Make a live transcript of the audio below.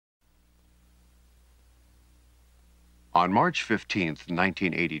On March 15th,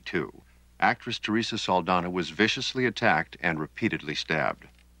 1982, actress Theresa Saldana was viciously attacked and repeatedly stabbed.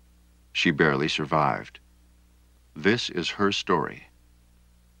 She barely survived. This is her story.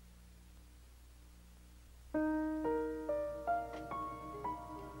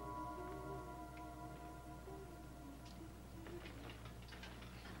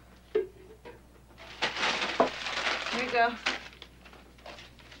 Here you go.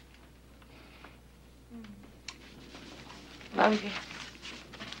 Love you.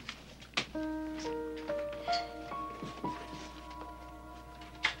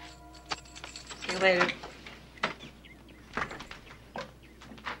 See you later.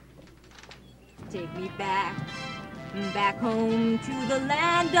 Take me back home to the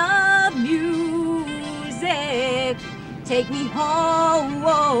land of music. Take me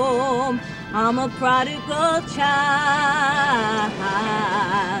home, I'm a prodigal child.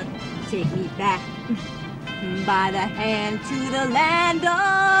 Take me back by the hand to the land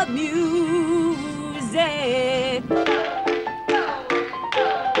of music.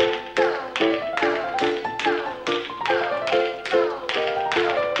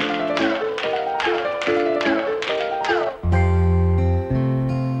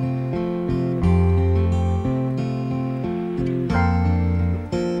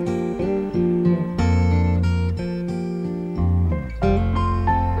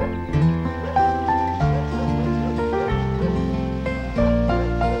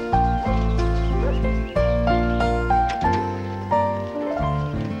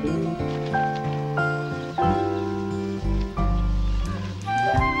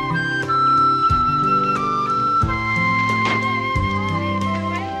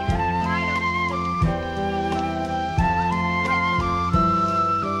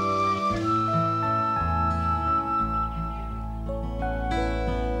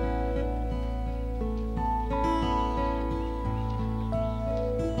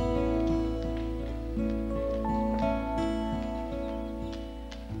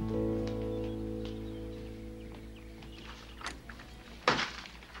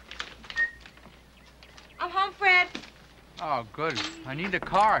 Oh, good. I need the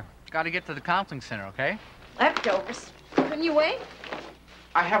car. Got to get to the counseling center, okay? Leftovers. Couldn't you wait?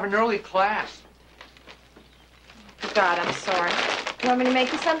 I have an early class. God, I'm sorry. You want me to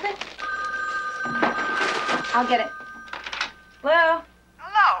make you something? I'll get it. Hello?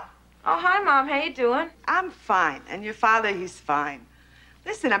 Hello. Oh, hi, Mom. How you doing? I'm fine. And your father, he's fine.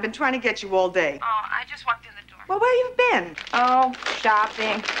 Listen, I've been trying to get you all day. Oh, I just walked in the door. Well, where you been? Oh,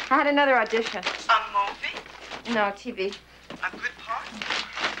 shopping. I had another audition. A movie? No, TV. A good part?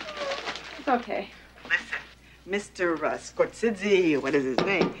 It's okay. Listen, Mr. Scorsese, what is his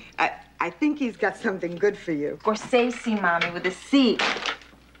name? I think he's got something good for you. Scorsese, Mommy, with a C.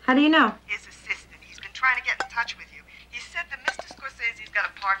 How do you know? His assistant. He's been trying to get in touch with you. He said that Mr. Scorsese's got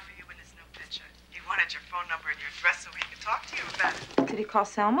a part for you in his new picture. He wanted your phone number and your address so he could talk to you about it. Did he call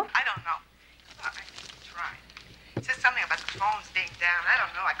Selma? I don't know. I think he tried. He said something about the phones being down. I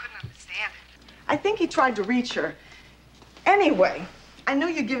don't know. I couldn't understand it. I think he tried to reach her. Anyway, I know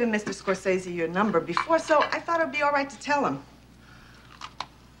you've given Mr. Scorsese your number before, so I thought it'd be all right to tell him.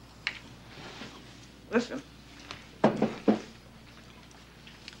 Listen.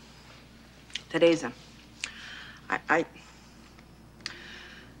 Theresa, I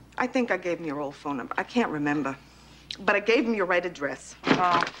think I gave him your old phone number. I can't remember. But I gave him your right address.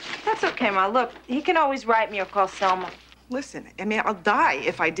 Oh, that's okay, Ma. Look, he can always write me or call Selma. Listen, I mean, I'll die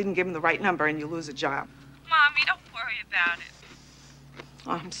if I didn't give him the right number and you lose a job. Mommy, don't worry about it.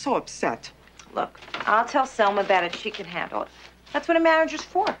 Oh, I'm so upset. Look, I'll tell Selma about it. She can handle it. That's what a manager's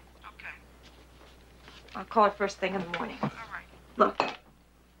for. Okay. I'll call her first thing in the morning. All right. Look,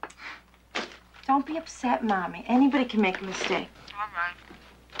 don't be upset, Mommy. Anybody can make a mistake. All right.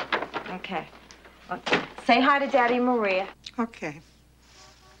 Okay. Look, say hi to Daddy and Maria. Okay.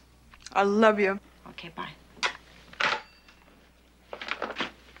 I love you. Okay, bye.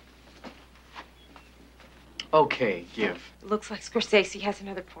 Okay, give. It looks like Scorsese has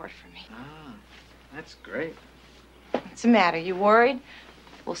another part for me. Ah, that's great. What's the matter? You worried?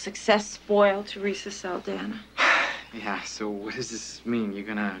 Will success spoil Theresa Saldana? Yeah, so what does this mean? You're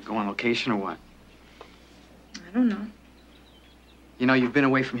gonna go on location or what? I don't know. You know, you've been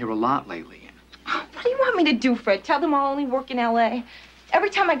away from here a lot lately. What do you want me to do, Fred? Tell them I'll only work in L.A.? Every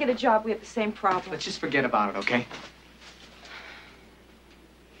time I get a job, we have the same problem. Let's just forget about it, okay?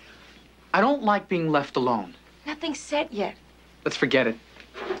 I don't like being left alone. Nothing's set yet. Let's forget it.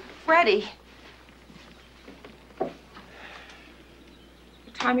 Freddie. What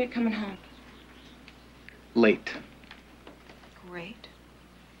time are you coming home? Late. Great.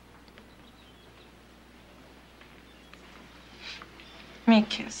 me a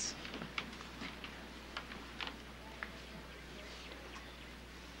kiss.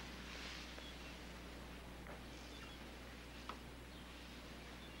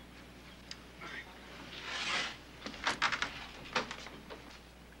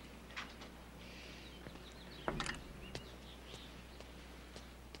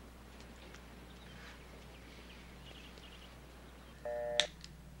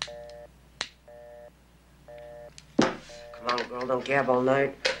 Come on, girl, don't gab all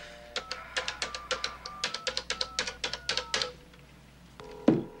night.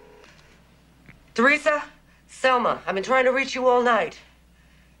 Theresa, Selma, I've been trying to reach you all night.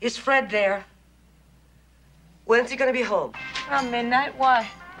 Is Fred there? When's he gonna be home? Around midnight? Why?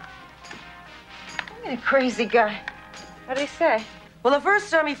 You're a crazy guy. What'd he say? Well, the first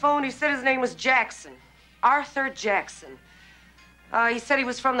time he phoned, he said his name was Jackson. Arthur Jackson. He said he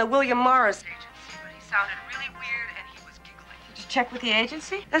was from the William Morris Agency, but he sounded really weird and he was giggling. Did you check with the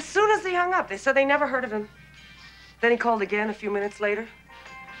agency? As soon as he hung up, they said they never heard of him. Then he called again a few minutes later.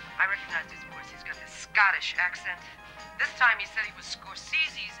 I recognized his voice. He's got this Scottish accent. This time he said he was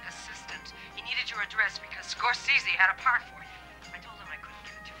Scorsese's assistant. He needed your address because Scorsese had a part for you. I told him I couldn't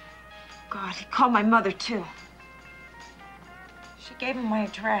give it to you. God, he called my mother, too. She gave him my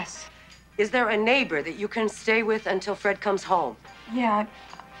address. Is there a neighbor that you can stay with until Fred comes home? Yeah,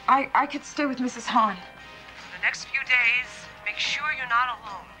 I could stay with Mrs. Hahn. For the next few days, make sure you're not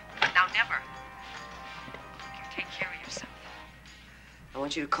alone. Now, never. You take care of yourself. I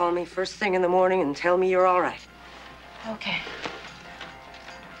want you to call me first thing in the morning and tell me you're all right. Okay.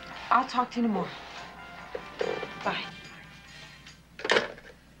 I'll talk to you tomorrow. Bye.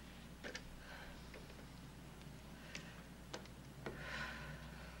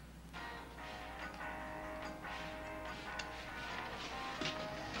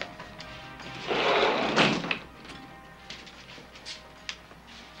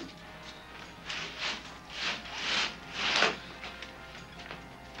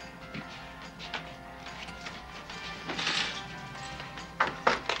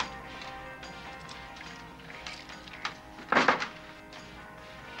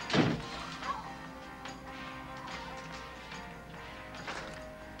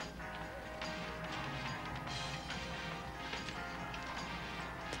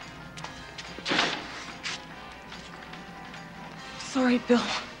 Sorry, Bill.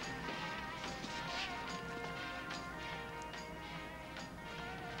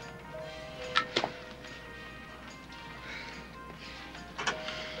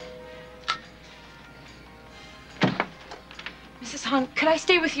 Mrs. Hahn, could I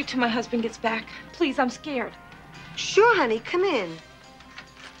stay with you till my husband gets back? Please, I'm scared. Sure, honey, come in.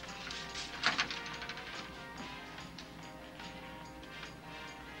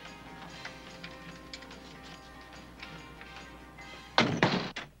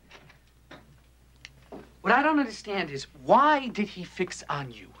 What I don't understand is, why did he fix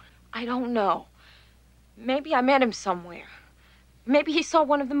on you? I don't know. Maybe I met him somewhere. Maybe he saw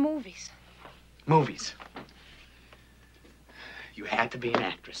one of the movies. Movies. You had to be an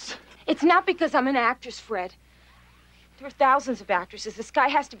actress. It's not because I'm an actress, Fred. There are thousands of actresses. This guy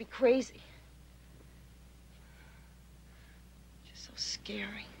has to be crazy. Just so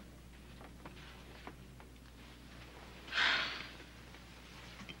scary.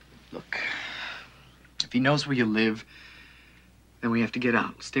 Look, if he knows where you live, then we have to get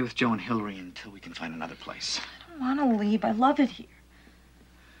out. Stay with Joe and Hillary until we can find another place. I don't want to leave. I love it here.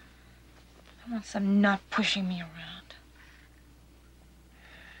 I want some nut pushing me around.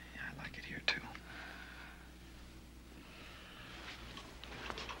 Yeah, I like it here, too.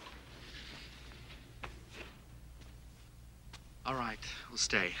 All right, we'll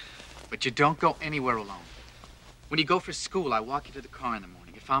stay. But you don't go anywhere alone. When you go for school, I walk you to the car in the morning.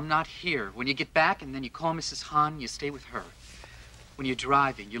 If I'm not here, when you get back and then you call Mrs. Hahn, you stay with her. When you're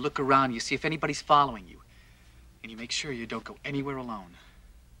driving, you look around, you see if anybody's following you. And you make sure you don't go anywhere alone.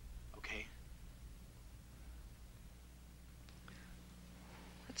 Okay?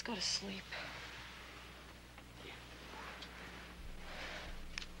 Let's go to sleep.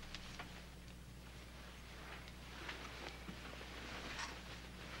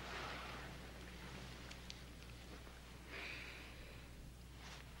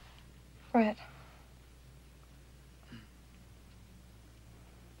 Fred.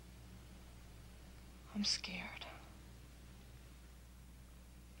 I'm scared.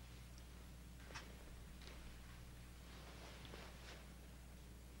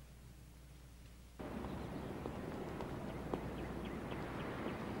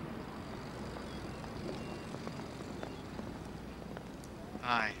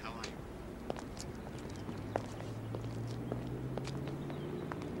 Hi, how are you?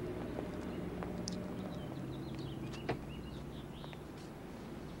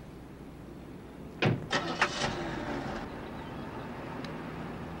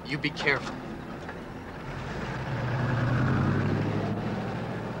 You be careful.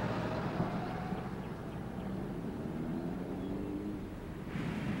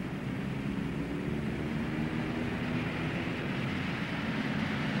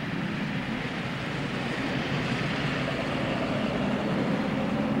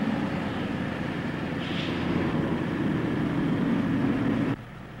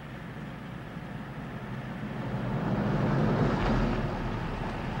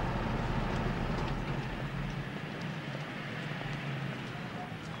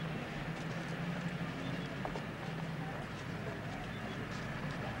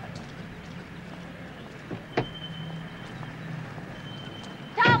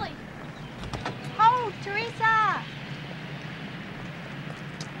 Theresa!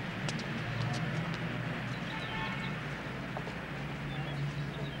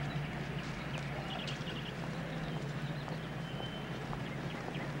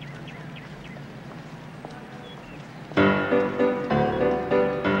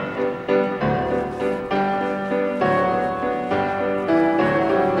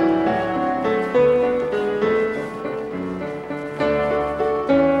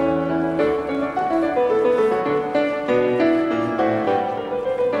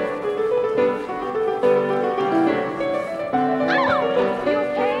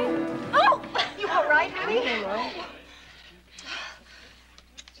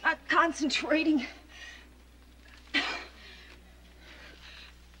 Concentrating.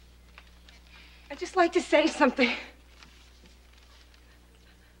 I'd just like to say something.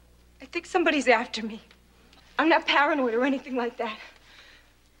 I think somebody's after me. I'm not paranoid or anything like that.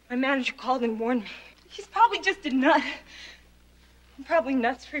 My manager called and warned me. He's probably just a nut. I'm probably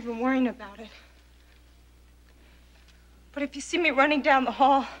nuts for even worrying about it. But if you see me running down the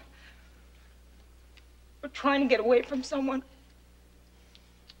hall or trying to get away from someone,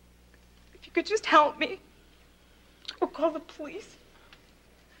 if you could just help me or call the police.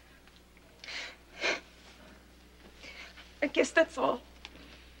 I guess that's all.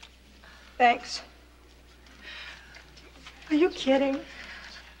 Thanks. Are you kidding?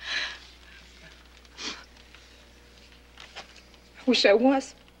 I wish I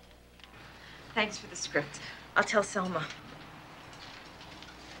was. Thanks for the script. I'll tell Selma.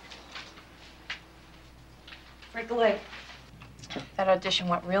 Break a leg. That audition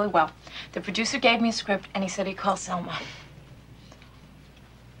went really well. The producer gave me a script, and he said he'd call Selma.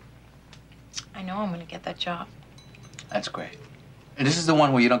 I know I'm gonna get that job. That's great. And this is the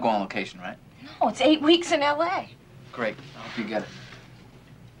one where you don't go on location, right? No, it's 8 weeks in L.A. Great. I hope you get it.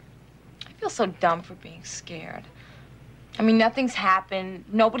 I feel so dumb for being scared. I mean, nothing's happened.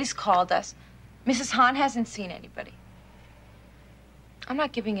 Nobody's called us. Mrs. Hahn hasn't seen anybody. I'm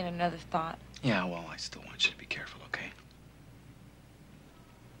not giving it another thought. Yeah, well, I still want you to be careful, okay?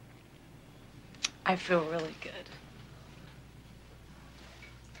 I feel really good.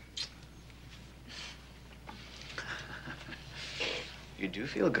 You do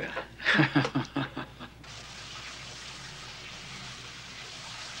feel good.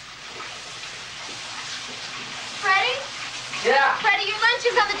 Freddie? Yeah? Freddie, your lunch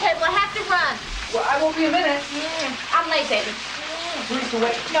is on the table. I have to run. Well, I won't be a minute. I'm late, baby. Please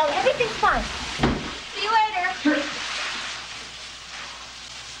wait. No, everything's fine. See you later. Sure.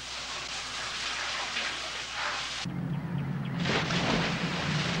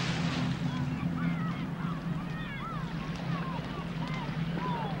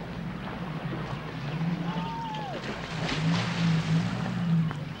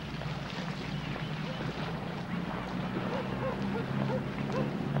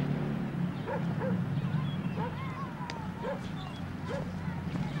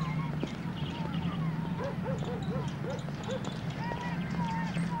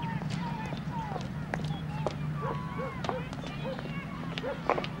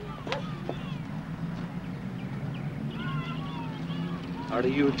 Are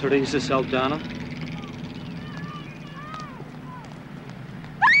you Theresa Saldana? He's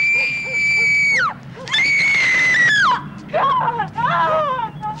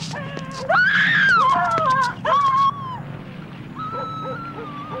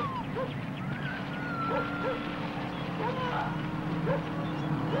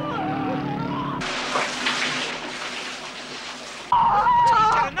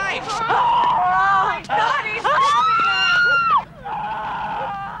got a knife!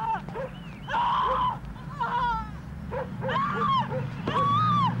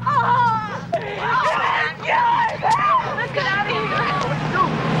 Let's get out of here.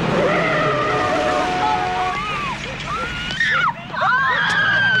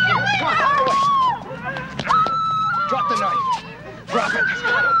 Drop the knife. Drop it.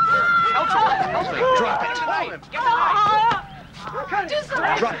 Drop it.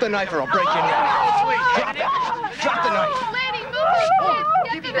 Drop the knife or I'll break your neck. Drop it. Drop the knife. Lady, move it,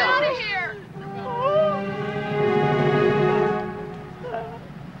 kid. Get them out of here.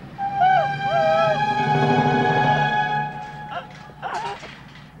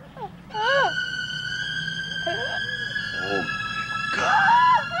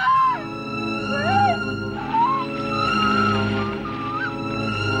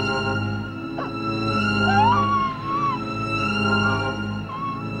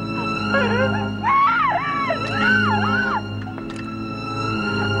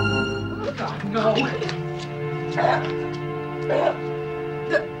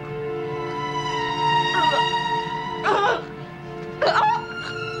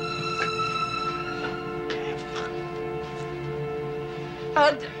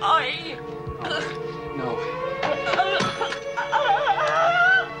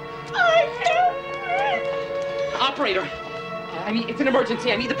 Operator, I mean, it's an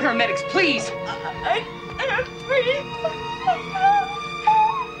emergency. I need the paramedics, please. I can't breathe.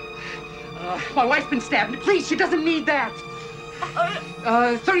 My wife's been stabbed. Please, she doesn't need that.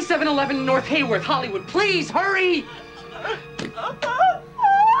 3711 North Hayworth, Hollywood. Please, hurry. Oh,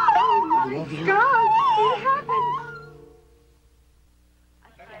 my God, what happened?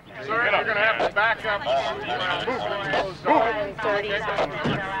 Sir, you're going to have to back up.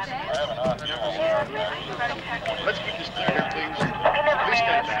 Let's keep this clear, please. Please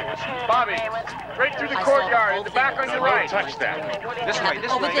stand back. Bobby, straight through the courtyard, in the back on your right. Don't touch that. This way,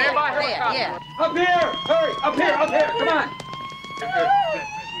 this way. Stand by helicopter. Yeah. Up here! Hurry! Up here! Up here! Come on!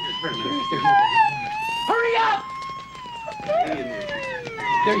 Hurry up!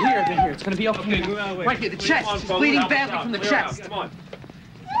 They're here. They're here. It's going to be okay. Right here, the chest. She's bleeding badly from the chest. Come on.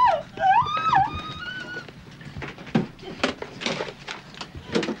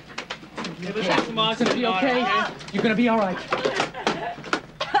 It's gonna be okay. You're gonna be all right. It's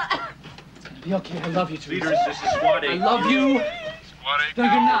gonna be okay. I love you, Theresa. Leaders, this is SWAT 8. I love you. No, you're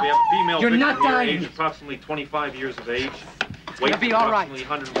not. We have a female You're victim not here, dying. aged approximately 25 years of age. gonna be all right.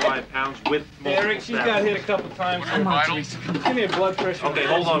 Approximately 105 pounds with multiple Eric, she's got hit a couple times. Come on, Theresa. Give me a blood pressure. Okay,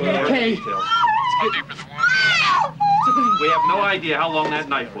 hold on. Okay. Details. We have no idea how long that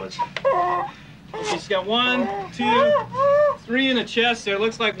knife was. She's got 1, 2, 3 in the chest there.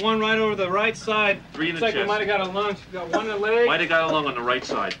 Looks like one right over the right side. 3 in the Looks like chest. we might have got a lung. She's got 1 in the leg. Might have got a lung on the right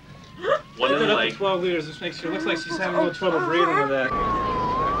side. 1 in the leg. 12 liters. This makes sure. Looks like she's having a little trouble breathing with that.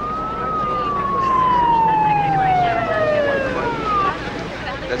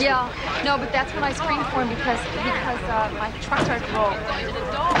 Yeah, no, but that's when I screamed for him because my truck started to roll.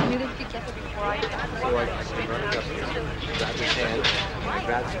 I knew that he could get there before I got there. So I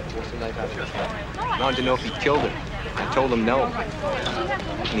grabbed his hand, I forced the knife out of his hand. I wanted to know if he killed her. I told him no.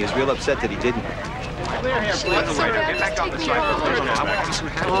 And he was real upset that he didn't. Get back on the side. No, I want to see some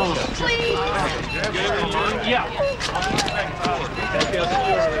hands. Please. Yeah.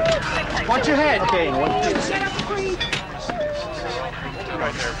 Watch your head. Okay,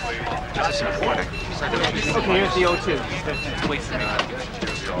 Right there, please. this is important. Okay, here's the O2. Wait for me.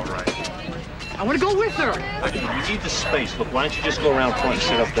 You'll be all right. I want to go with her. You need the space. Look, why don't you just go around front and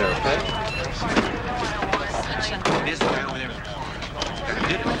sit up there, okay? There's the guy over there. Who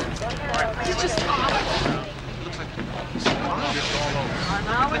did it? He's just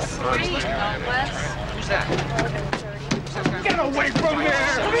now it's free, no less. Who's that? Get away from there!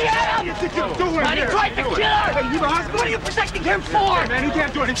 What do you think you're doing He here? tried to kill her! Hey, you the hospital? What are you protecting him for? Hey, man, he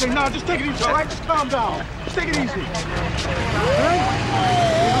can't do anything now. Just take it easy, all right? Just calm down. Just take it easy. All right?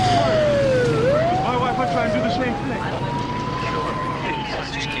 My wife will try and do the same thing.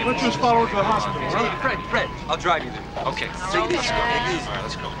 Why don't you just follow her to the hospital, all right? Fred, I'll drive you there. Okay. Take it easy. Take it easy.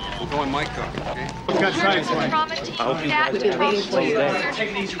 Let's go. We'll go in my car, okay? Got time, Trauma team that to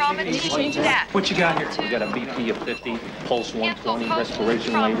trauma team that. What you got here? We got a BP of 50, pulse 120,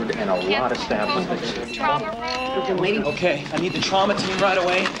 respiration labored, and a lot of staff visits. Okay, I need the trauma team right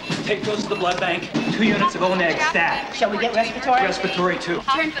away. Take those to the blood bank. 2 units of O-neg stat. Shall we get respiratory? Respiratory too.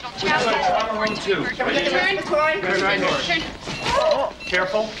 Hospital Trauma room 2. Respiratory.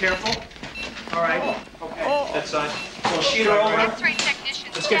 Careful, careful. All right. Okay. That side. We'll sheet her over. X-ray technician.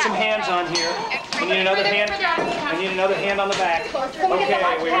 Let's get some hands on here. I need another hand. I need another hand on the back.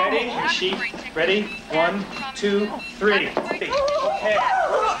 Okay, we ready? Sheet. Ready? 1, 2, 3. Okay.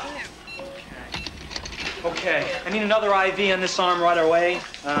 Okay. I need another IV on this arm right away.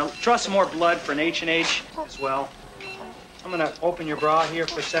 Draw some more blood for an H&H as well. I'm gonna open your bra here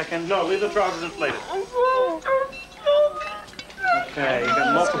for a second. No, leave the trousers inflated. Okay, you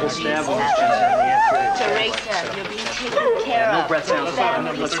got multiple stab wounds in the Teresa, you're being taken care of. No breath sounds.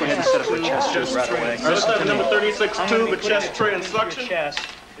 Let's go ahead and set up a chest tube right away. Let's have number 36 tube, a chest tray and suction. Chest.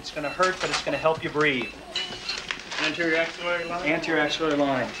 It's going to hurt, but it's going to help you breathe. Anterior axillary line. Anterior axillary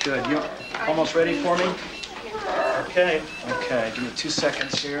line. Good. You almost ready for me? Okay. Okay. Give me 2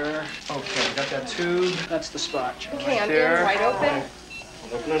 seconds here. Okay. Got that tube. That's the spot. Okay, right I'm there. in, wide open.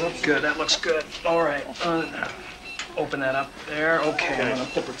 Open it up. Good. That looks good. All right. Open that up there. Okay. I'm going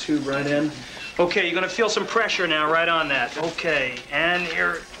to put the tube right in. Okay. You're going to feel some pressure now right on that. Okay. And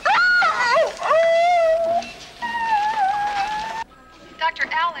here. Dr.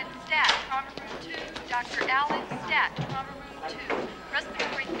 Allen, stat, trauma room 2. Dr. Allen, stat, trauma room 2.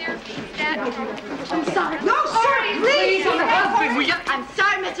 Respiratory therapy, stat, trauma room 2. I'm sorry. No, sorry, please. I'm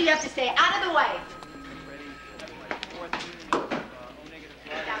sorry, mister. You have to stay out of the way.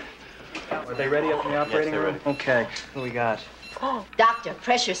 Are they ready up in the operating room? Okay. What do we got? Doctor,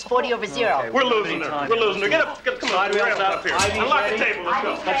 pressure's 40 over 0. Okay, We're losing her. We're losing her. Get up. Get Side rails up here. IV's Unlock the ready. table.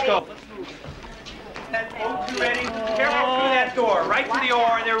 Let's go. Let's go. You ready? Careful through that door. Right to the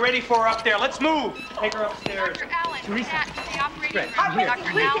OR. They're ready for her up there. Let's move. Take her upstairs. Dr. Allen, stat to the operating room. I'm here.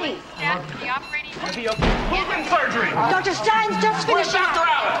 Dr. Allen, stat to the operating room. Be okay. Moving surgery. Dr. Stein's just Where's finished. Dr.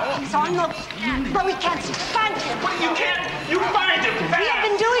 Allen? He's on the... But we can't see. Find him. What? You can't. You find him. We have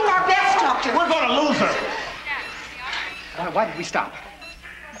been doing our best, Doctor. We're going to lose her. Why did we stop?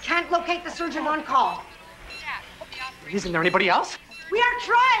 We can't locate the surgeon on call. Isn't there anybody else? We are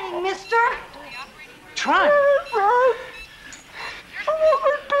trying, mister. Try.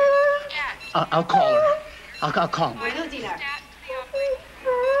 I'll call her. I'll call her. We're losing her.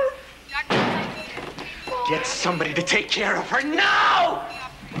 Get somebody to take care of her now!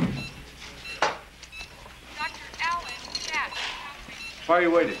 Why are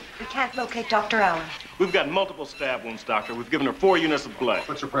you waiting? We can't locate Dr. Allen. We've got multiple stab wounds, doctor. We've given her 4 units of blood.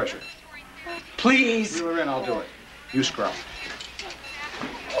 What's her pressure? Please. You her in, I'll do it. You scrub.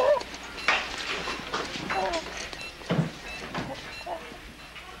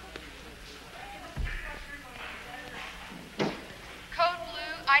 Code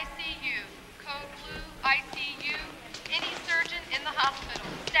blue, ICU. Code blue, ICU. Any surgeon in the hospital,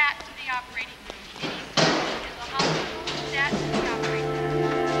 stat to the operating room. Any surgeon in the hospital, stat to the operating room.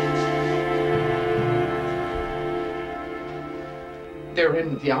 They're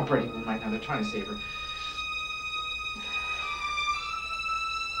in the operating room right now. They're trying to save her.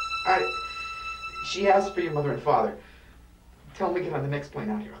 She asked for your mother and father. Tell them to get on the next plane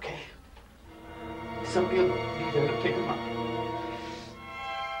out here, okay? Somebody will be there to pick them up.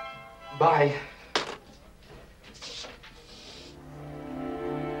 Bye.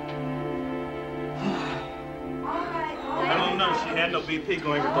 I don't know. She had no BP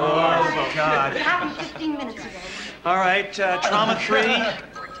going. Oh, God. It happened 15 minutes ago. All right, trauma 3.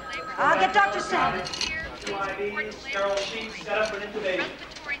 I'll get Dr. Sam. Sterile sheets, set up an intubator.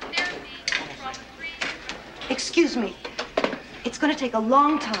 Excuse me. It's going to take a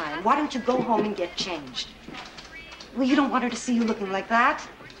long time. Why don't you go home and get changed? Well, you don't want her to see you looking like that.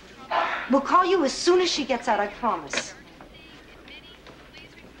 We'll call you as soon as she gets out, I promise.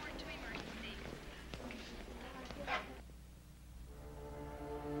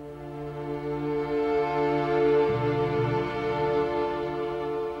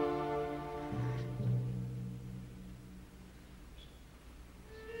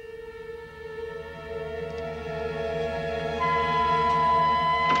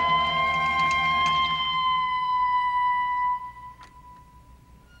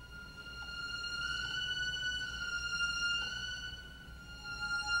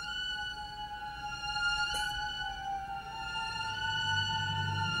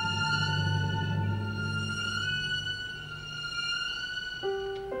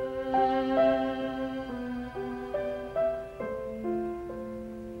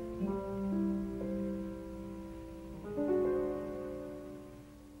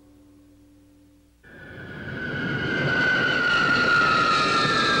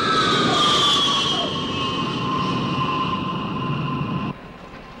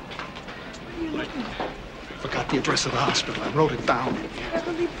 The address of the hospital. I wrote it down.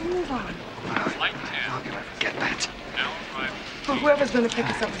 Beverly Boulevard. How can I forget that? Well, whoever's going to pick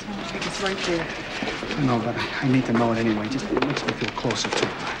us up is going to take us right there. I know, but I need to know it anyway. Just it makes me feel closer to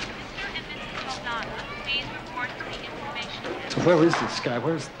it. So where is this guy?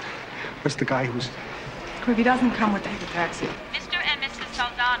 Where's the guy who's... If he doesn't come, we'll take a taxi. Mr. and Mrs.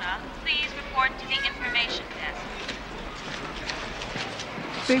 Saldana, please report to the information desk.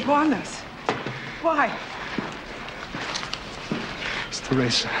 They want us. Why? It's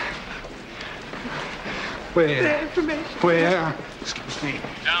Theresa. Where? The information. Where? Excuse me.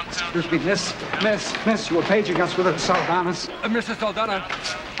 Excuse me, miss, you were paging us with the Saldanas. Mr. Saldana,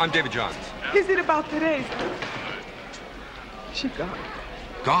 I'm David Johns. Is it about Theresa? Is she gone?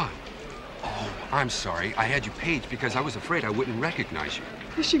 Gone? Oh, I'm sorry. I had you paged because I was afraid I wouldn't recognize you.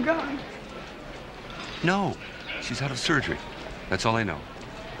 Is she gone? No, she's out of surgery. That's all I know.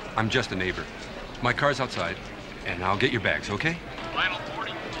 I'm just a neighbor. My car's outside, and I'll get your bags, okay? Final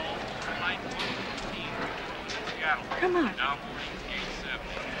 40 flight 115. Seattle. Come on. Now boarding gate 7.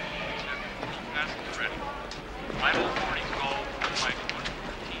 Passengers ready. Final 40 call flight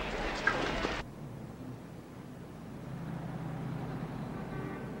 115.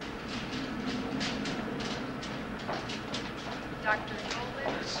 Dr.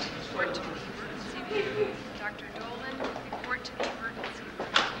 Dolan, report to the emergency room. Dr. Dolan, report to the emergency room.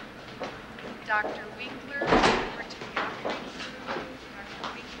 Dr. Winkler, report to the operating room. Dr.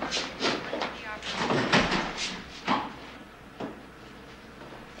 Winkler, report to the operating room.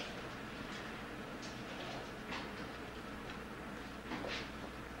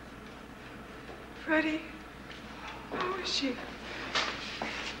 Freddie, how is she?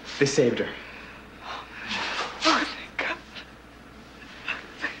 They saved her. Oh, thank God.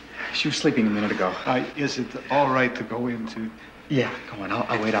 She was sleeping a minute ago. Is it all right to go into? Yeah, come on,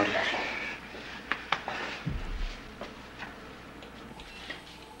 I'll wait out here.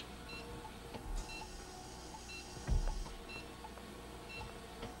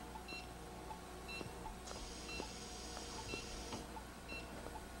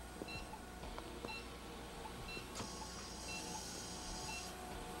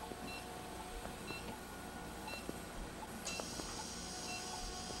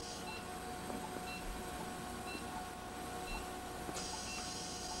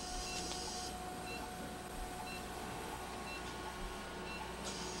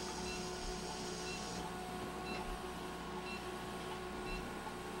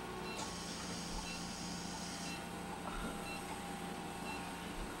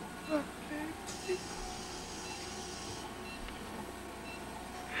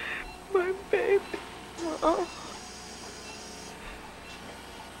 My baby. Oh.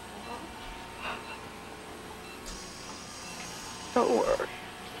 Don't worry.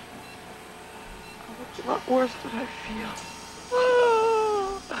 It's not worse than I feel.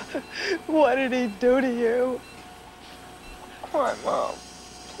 Oh. What did he do to you? Cry, Mom.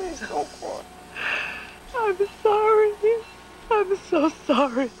 Please don't cry. I'm sorry. I'm so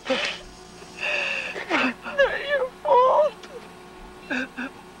sorry. It's not your fault.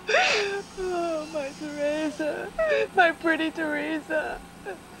 Oh, my Theresa. My pretty Theresa.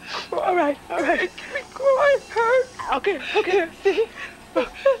 All right. Give me cry. It hurts. Okay. See?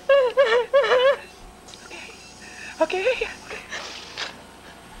 Okay.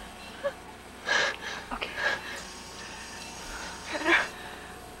 Better.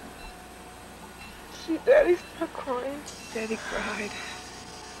 See, Daddy's not crying. Daddy cried.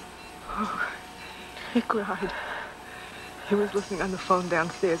 Oh, he cried. He was listening on the phone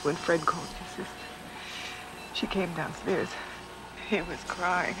downstairs when Fred called your sister. She came downstairs. He was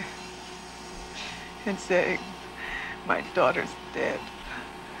crying and saying, my daughter's dead.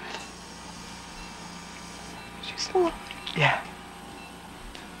 She's alive. Yeah.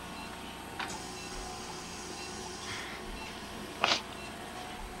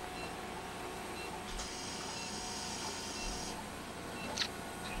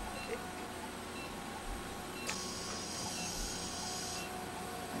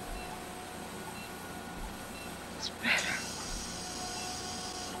 It's better.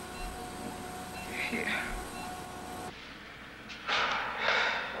 You're here.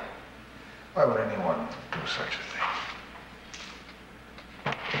 Why would anyone do such a thing?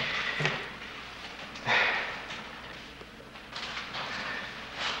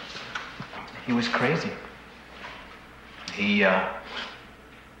 He was crazy. He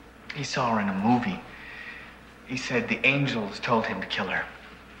saw her in a movie. He said the angels told him to kill her.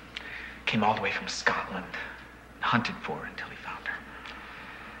 Came all the way from Scotland, hunted for her until he found her.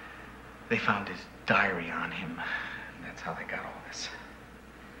 They found his diary on him, and that's how they got all this.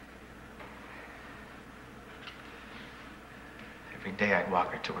 Every day I'd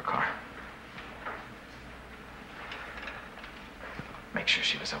walk her to her car. Make sure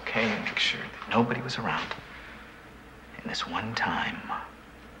she was okay and make sure that nobody was around. And this one time,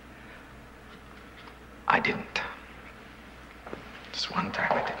 I didn't. Just one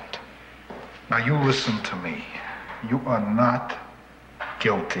time I didn't. Now you listen to me. You are not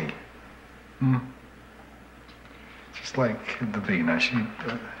guilty. Just like Davina,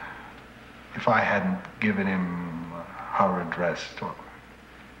 if I hadn't given him her address,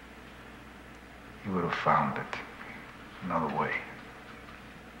 he would have found it another way.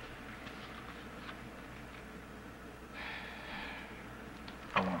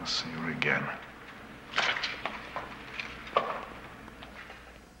 I'll see her again.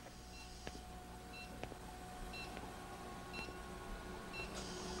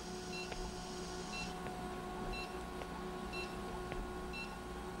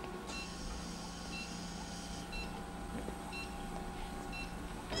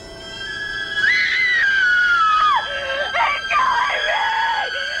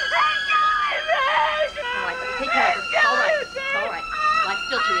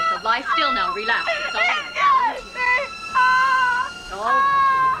 Lie still now. Relax. It's all right. It's all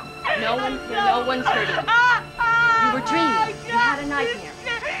right. No one's hurting you. You were dreaming. You had a nightmare.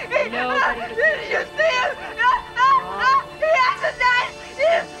 Nobody could see you. He has a knife.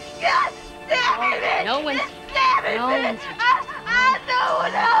 No one's hurting you. No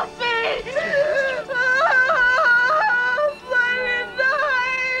one help me.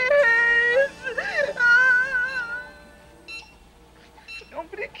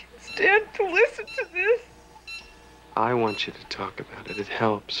 Nobody can stand to listen to this. I want you to talk about it. It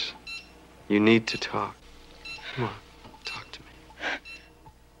helps. You need to talk. Come on, talk to me.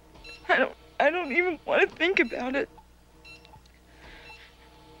 I don't even want to think about it.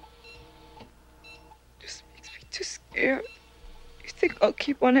 It just makes me too scared. You think I'll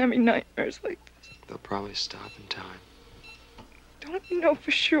keep on having nightmares like this? They'll probably stop in time. Don't you know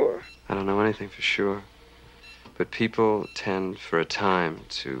for sure? I don't know anything for sure. But people tend for a time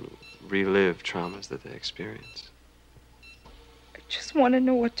to relive traumas that they experience. I just want to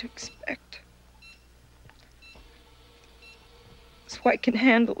know what to expect. So I can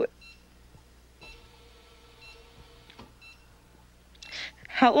handle it.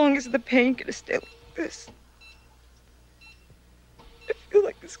 How long is the pain going to stay like this? I feel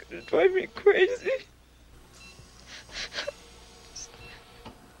like it's going to drive me crazy.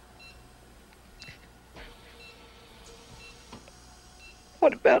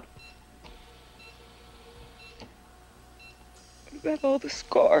 What about all the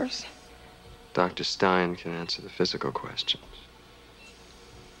scars? Dr. Stein can answer the physical questions.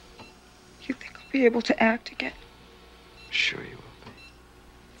 You think I'll be able to act again? Sure you will be.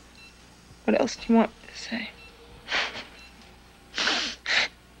 What else do you want me to say?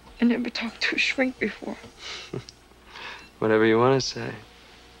 I never talked to a shrink before. Whatever you want to say.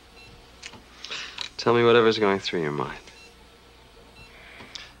 Tell me whatever's going through your mind.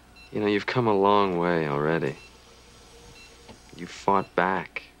 You know, you've come a long way already. You fought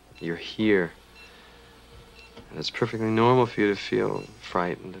back. You're here. And it's perfectly normal for you to feel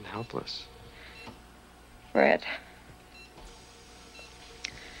frightened and helpless. Fred. I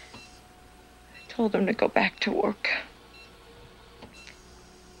told him to go back to work.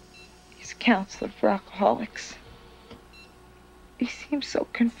 He's a counselor for alcoholics. He seems so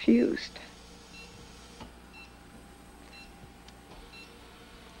confused.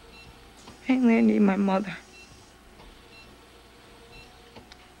 Mainly I need my mother.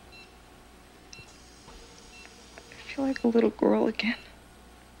 I feel like a little girl again.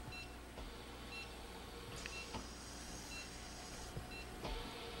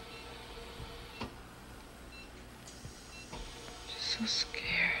 Just so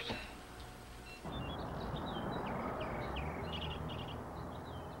scared.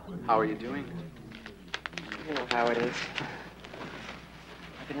 How are you doing? You know how it is.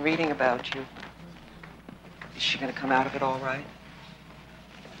 I've been reading about you. Is she going to come out of it all right?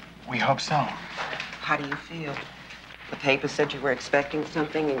 We hope so. How do you feel? The paper said you were expecting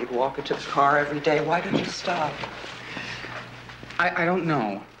something and you'd walk her to the car every day. Why did you stop? I don't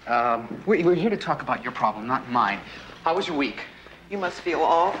know. We're here to talk about your problem, not mine. How was your week? You must feel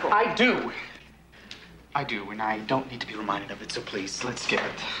awful. I do. I do, and I don't need to be reminded of it, so please, let's get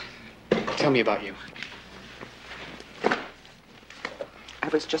it. Tell me about you. I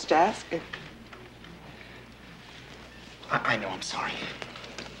was just asking. I know, I'm sorry.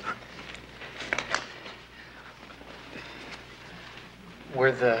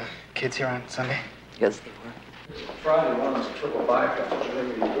 Were the kids here on Sunday? Yes, they were. Friday one was a triple bypass, which may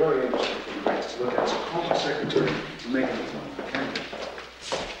be very interesting for you guys to look at. So call my secretary to make an appointment, okay?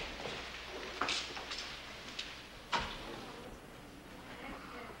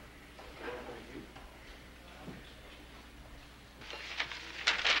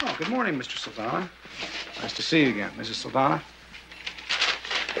 Oh, good morning, Mr. Saldana. Nice to see you again, Mrs. Saldana.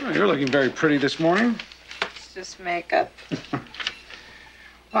 Oh, you're looking very pretty this morning. It's just makeup.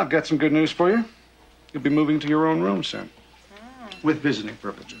 I've got some good news for you. You'll be moving to your own room soon. With visiting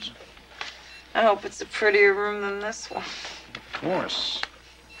privileges. I hope it's a prettier room than this one. Of course.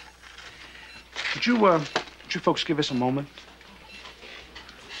 Would you folks give us a moment?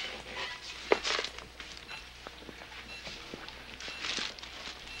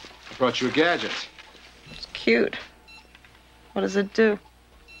 Brought you a gadget. It's cute. What does it do?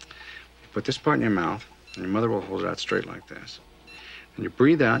 You put this part in your mouth, and your mother will hold it out straight like this. And you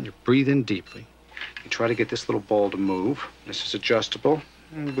breathe out, and you breathe in deeply. You try to get this little ball to move. This is adjustable,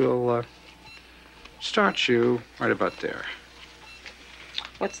 and we'll start you right about there.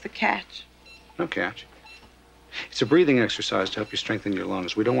 What's the catch? No catch. It's a breathing exercise to help you strengthen your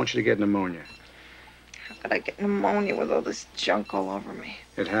lungs. We don't want you to get pneumonia. How could I get pneumonia with all this junk all over me?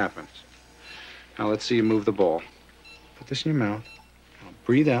 It happens. Now let's see you move the ball. Put this in your mouth. Now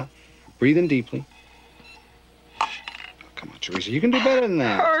breathe out. Breathe in deeply. Oh, come on, Theresa. You can do better than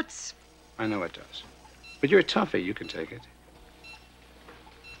that. It hurts. I know it does. But you're a toughie. You can take it.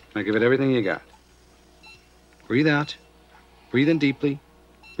 Now give it everything you got. Breathe out. Breathe in deeply.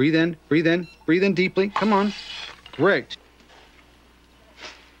 Breathe in. Breathe in. Breathe in deeply. Come on. Great.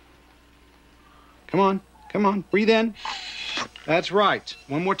 Come on. Come on. Breathe in. That's right.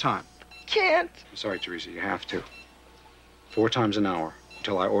 One more time. Can't. I'm sorry, Theresa. You have to. 4 times an hour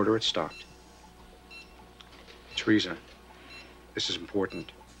until I order it stopped. Theresa, this is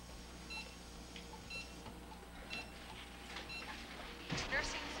important.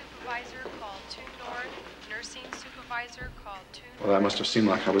 Nursing supervisor called 2 North. Nursing supervisor called 2 North. Well, that must have seemed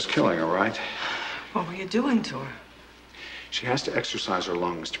like I was killing her, right? What were you doing to her? She has to exercise her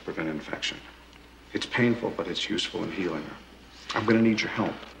lungs to prevent infection. It's painful, but it's useful in healing her. I'm going to need your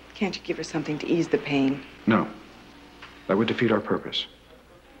help. Can't you give her something to ease the pain? No. That would defeat our purpose.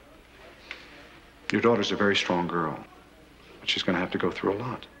 Your daughter's a very strong girl, but she's going to have to go through a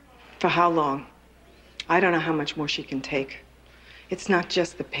lot. For how long? I don't know how much more she can take. It's not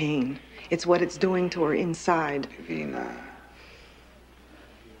just the pain. It's what it's doing to her inside. Vina.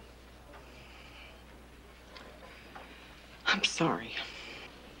 I'm sorry.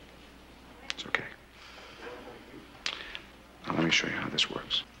 It's okay. Now, let me show you how this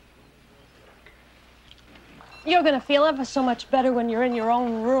works. You're gonna feel ever so much better when you're in your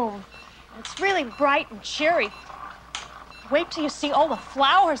own room. It's really bright and cheery. Wait till you see all the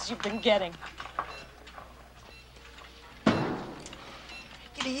flowers you've been getting. Take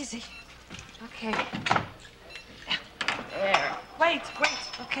it easy. Okay. There. Wait.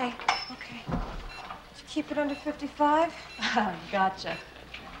 Okay. Did you keep it under 55? Gotcha.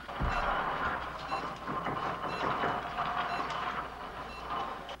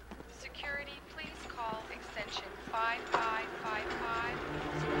 Security, please call extension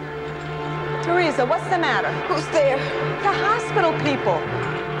 5555. Theresa, what's the matter? Who's there? The hospital people.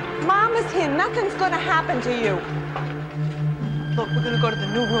 Mama's here. Nothing's gonna happen to you. Look, we're gonna go to the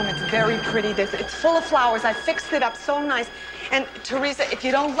new room. It's very pretty. It's full of flowers. I fixed it up so nice. And Theresa, if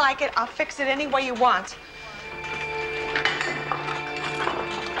you don't like it, I'll fix it any way you want.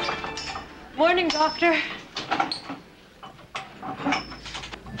 Morning, doctor.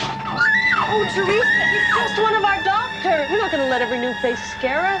 Oh, Theresa, he's just one of our doctors. We're not gonna let every new face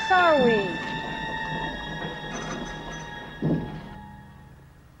scare us, are we?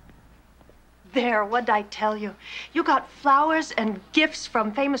 There, what'd I tell you? You got flowers and gifts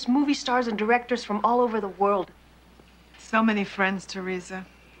from famous movie stars and directors from all over the world. So many friends, Theresa.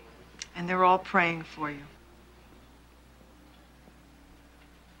 And they're all praying for you.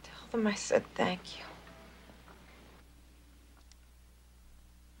 Tell them I said thank you.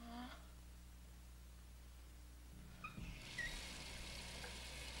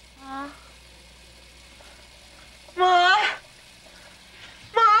 Ma! Ma,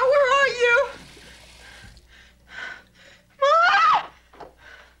 where are you? Ma!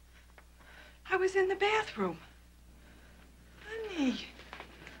 I was in the bathroom. Honey.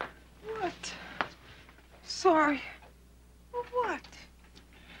 What? Sorry. What?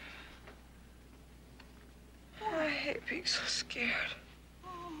 Oh, I hate being so scared.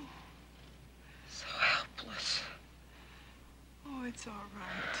 Oh. So helpless. Oh, it's all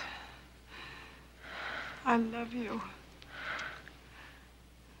right. I love you.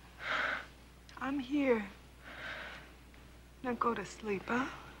 I'm here. Now go to sleep, huh?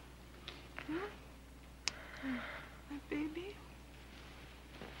 My baby?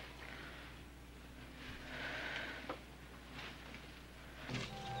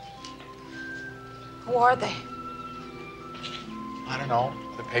 Who are they? I don't know.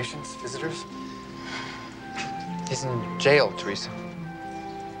 The patients, visitors? He's in jail, Theresa.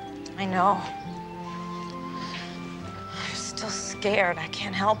 I know. I'm still scared. I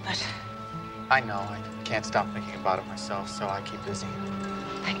can't help it. I know. I can't stop thinking about it myself, so I keep busy.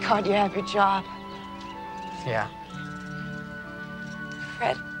 Thank God you have your job. Yeah.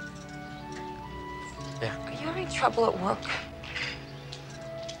 Fred, Yeah. are you having trouble at work?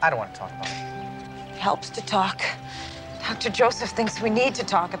 I don't want to talk about it. It helps to talk. Dr. Joseph thinks we need to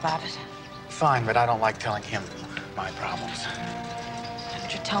talk about it. Fine, but I don't like telling him my problems. Why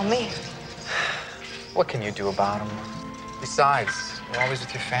don't you tell me? What can you do about them? Besides, you're always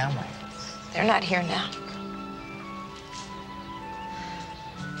with your family. They're not here now.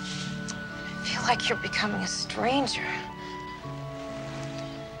 I feel like you're becoming a stranger.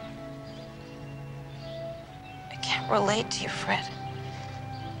 I can't relate to you, Fred.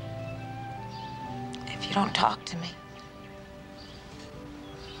 If you don't talk to me.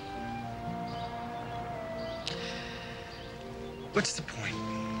 What's the point?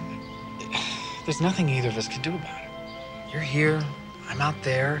 There's nothing either of us can do about it. You're here, I'm out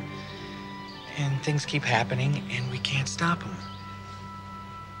there, and things keep happening, and we can't stop them.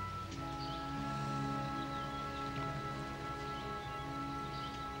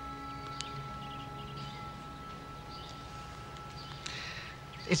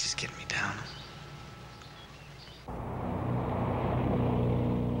 It's just getting me down.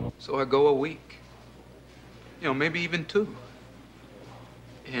 So I go a week. You know, maybe even 2.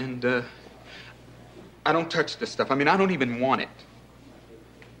 And, I don't touch this stuff. I mean, I don't even want it.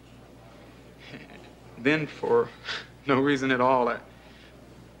 Then, for no reason at all,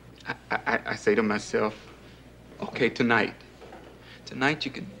 I say to myself, okay, tonight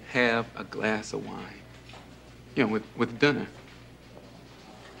you can have a glass of wine, you know, with dinner.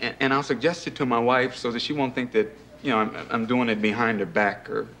 And I'll suggest it to my wife so that she won't think that, you know, I'm doing it behind her back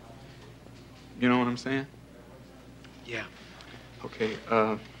or, you know what I'm saying? Yeah. Okay,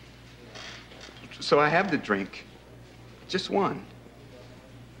 so I have the drink, just one.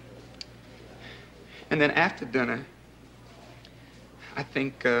 And then after dinner, I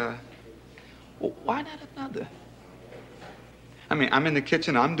think, well, why not another? I mean, I'm in the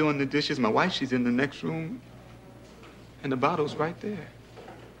kitchen, I'm doing the dishes, my wife, she's in the next room, and the bottle's right there.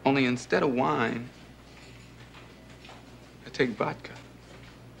 Only instead of wine, I take vodka.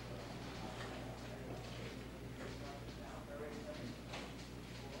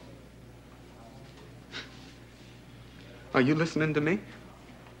 Are you listening to me?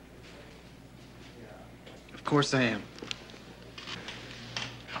 Of course I am.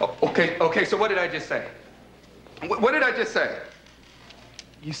 Oh, okay, so what did I just say? What did I just say?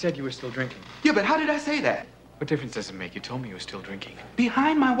 You said you were still drinking. Yeah, but how did I say that? What difference does it make? You told me you were still drinking.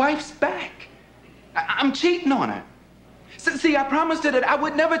 Behind my wife's back. I'm cheating on her. See, I promised her that I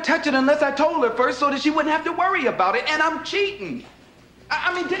would never touch it unless I told her first so that she wouldn't have to worry about it, and I'm cheating.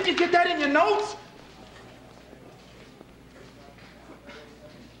 I mean, didn't you get that in your notes?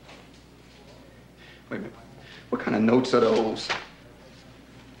 Wait a minute. What kind of notes are those?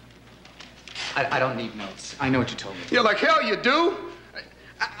 I don't need notes. I know what you told me. Yeah, like hell you do.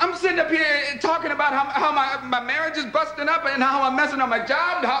 I'm sitting up here talking about how my marriage is busting up and how I'm messing up my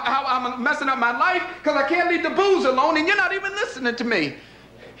job, how I'm messing up my life because I can't leave the booze alone, and you're not even listening to me.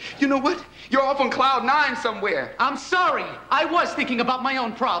 You know what? You're off on cloud 9 somewhere. I'm sorry. I was thinking about my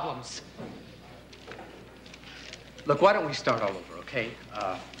own problems. Look, why don't we start all over, okay?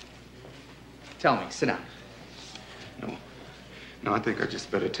 Tell me. Sit down. No, I think I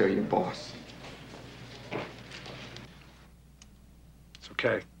just better tell your boss. It's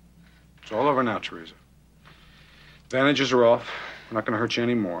okay. It's all over now, Theresa. Bandages are off. We're not going to hurt you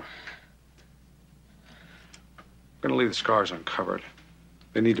anymore. We're going to leave the scars uncovered.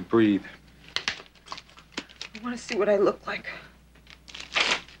 They need to breathe. I want to see what I look like.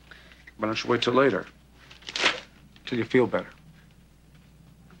 Why don't you wait till later? Till you feel better.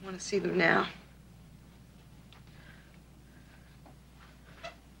 I want to see them now.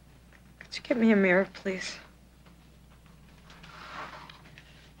 Could you get me a mirror, please?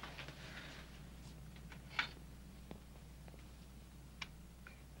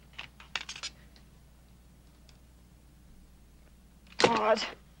 God.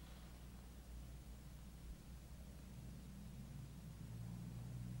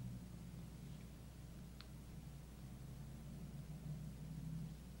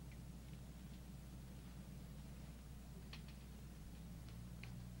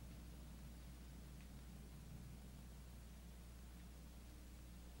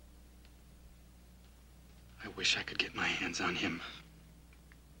 I wish I could get my hands on him.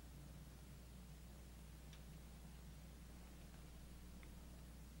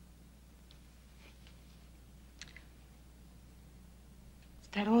 Is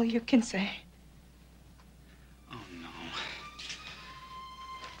that all you can say? Oh, no.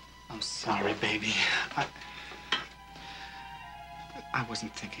 I'm sorry, baby. I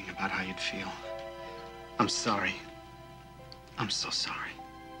wasn't thinking about how you'd feel. I'm sorry. I'm so sorry.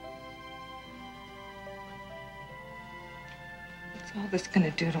 What's all this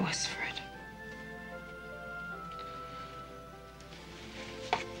gonna do to us, Fred?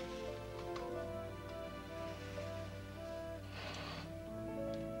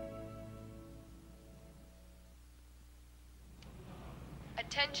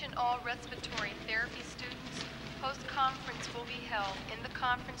 Attention all respiratory therapy students. Post-conference will be held in the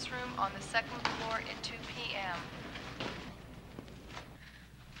conference room on the second floor at 2 p.m.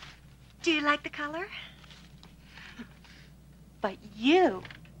 Do you like the color? But you're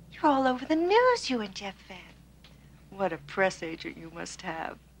all over the news, you and Jeff Van. What a press agent you must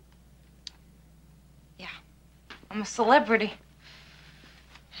have. Yeah, I'm a celebrity.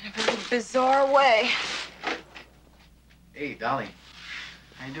 In a very bizarre way. Hey, Dolly.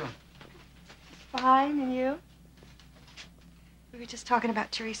 How you doing? Fine, and you? We were just talking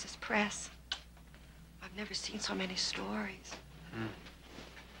about Theresa's press. I've never seen so many stories.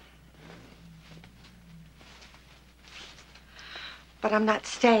 But I'm not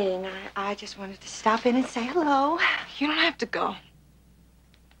staying. I just wanted to stop in and say hello. You don't have to go.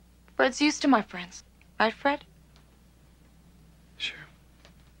 Fred's used to my friends. Right, Fred? Sure.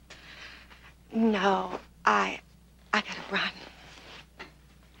 No, I gotta run.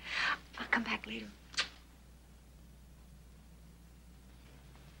 I'll come back later.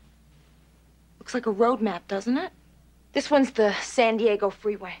 Looks like a road map, doesn't it? This one's the San Diego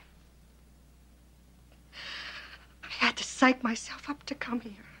freeway. I had to psych myself up to come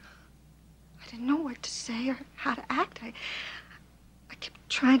here. I didn't know what to say or how to act. I kept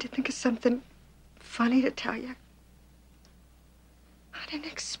trying to think of something funny to tell you. I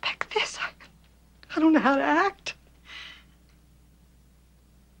didn't expect this. I don't know how to act.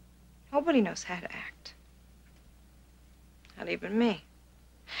 Nobody knows how to act. Not even me.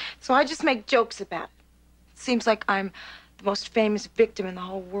 So I just make jokes about it. It seems like I'm the most famous victim in the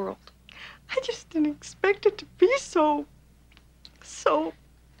whole world. I just didn't expect it to be so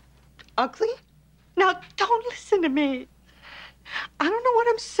ugly. Now, don't listen to me. I don't know what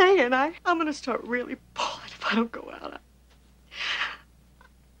I'm saying. I'm gonna start really bawling if I don't go out.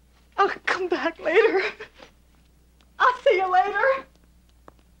 I'll come back later. I'll see you later.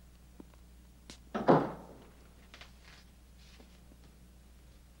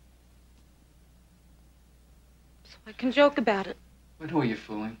 So I can joke about it. But who are you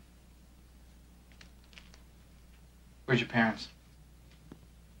fooling? Where's your parents?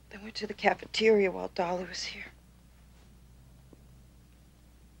 They went to the cafeteria while Dolly was here.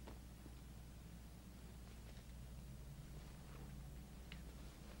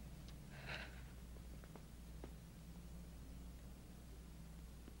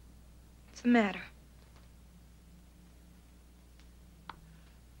 What's the matter?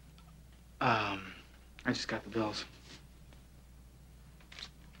 I just got the bills.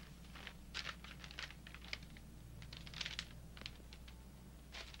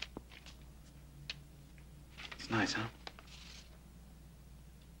 It's nice, huh?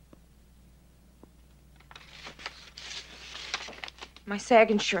 My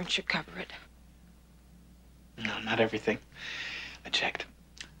SAG insurance should cover it. No, not everything. I checked.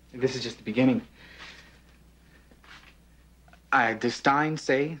 This is just the beginning. Does Stein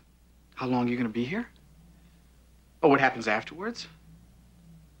say how long you're gonna be here? Oh, what happens afterwards?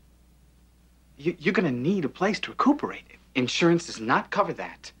 You're gonna need a place to recuperate. Insurance does not cover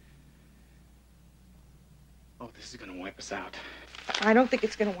that. Oh, this is gonna wipe us out. I don't think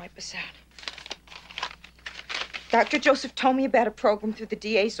it's gonna wipe us out. Dr. Joseph told me about a program through the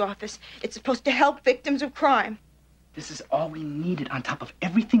DA's office. It's supposed to help victims of crime. This is all we needed on top of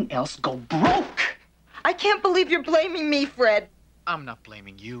everything else go broke. I can't believe you're blaming me, Fred. I'm not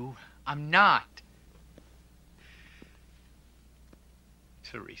blaming you. I'm not.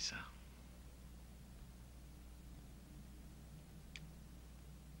 Theresa.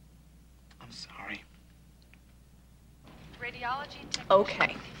 I'm sorry. Radiology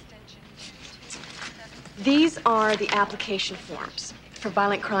Okay. These are the application forms for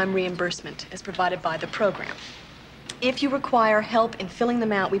violent crime reimbursement as provided by the program. If you require help in filling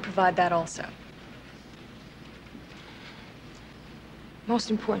them out, we provide that also. Most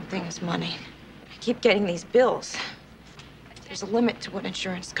important thing is money. I keep getting these bills. There's a limit to what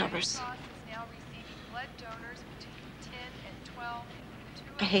insurance covers.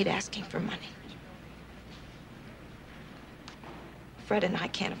 I hate asking for money. Fred and I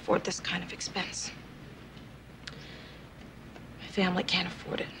can't afford this kind of expense. My family can't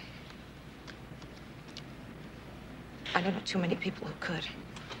afford it. I don't know too many people who could.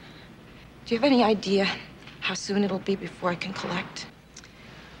 Do you have any idea how soon it'll be before I can collect?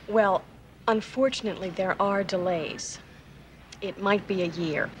 Well, unfortunately, there are delays. It might be a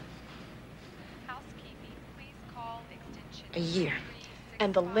year. A year.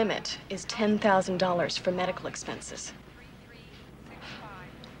 And the limit is $10,000 for medical expenses.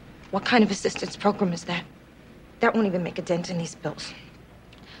 What kind of assistance program is that? That won't even make a dent in these bills.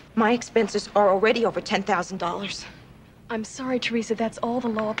 My expenses are already over $10,000. I'm sorry, Theresa. That's all the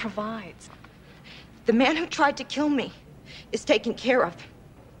law provides. The man who tried to kill me is taken care of.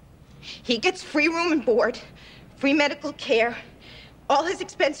 He gets free room and board, free medical care. All his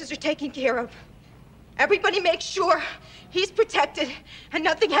expenses are taken care of. Everybody makes sure he's protected and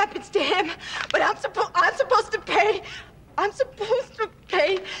nothing happens to him. But I'm supposed to pay. I'm supposed to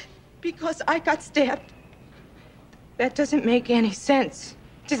pay because I got stabbed. That doesn't make any sense.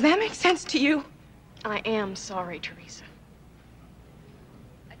 Does that make sense to you? I am sorry, Theresa.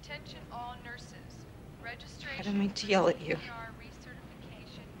 Attention all nurses. Registration. I don't mean to yell at you. CPR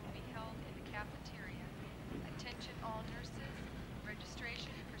recertification will be held in the cafeteria. Attention all nurses.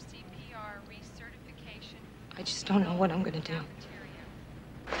 Registration for CPR recertification. I just don't know what I'm gonna do.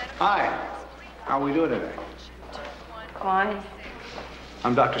 Hi. How are we doing today? Fine.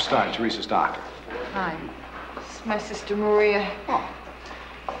 I'm Dr. Stein, Theresa's doctor. Hi. This is my sister Maria. Oh.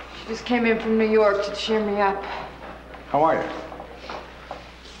 She just came in from New York to cheer me up. How are you?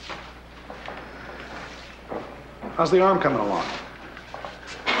 How's the arm coming along?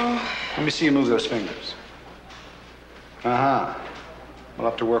 Oh. Let me see you move those fingers. Uh-huh. We'll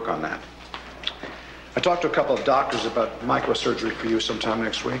have to work on that. I talked to a couple of doctors about microsurgery for you sometime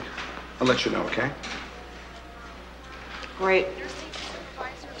next week. I'll let you know, okay? Great.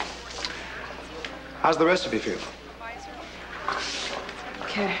 How's the rest of you feel?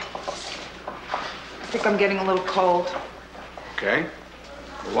 Okay. I think I'm getting a little cold. Okay.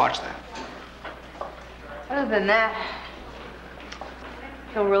 We'll watch that. Other than that,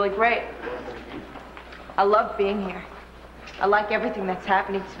 I feel really great. I love being here. I like everything that's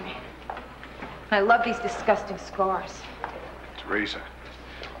happening to me. I love these disgusting scars. Theresa,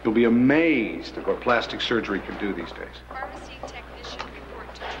 you'll be amazed at what plastic surgery can do these days. Pharmacy technician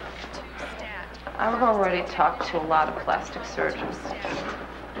report to Terminal 2 stat. I've already talked to a lot of plastic surgeons.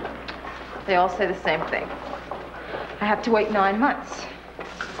 They all say the same thing. I have to wait 9 months.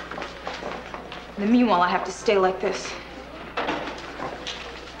 In the meanwhile, I have to stay like this.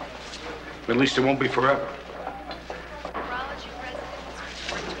 At least it won't be forever.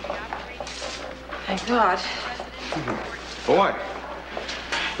 Thank God. Boy,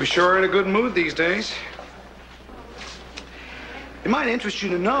 we sure are in a good mood these days. It might interest you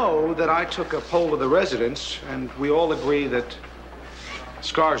to know that I took a poll of the residents, and we all agree that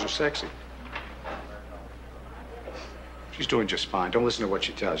scars are sexy. She's doing just fine. Don't listen to what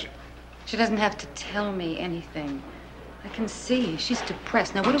she tells you. She doesn't have to tell me anything. I can see. She's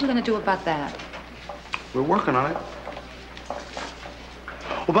depressed. Now, what are we going to do about that? We're working on it.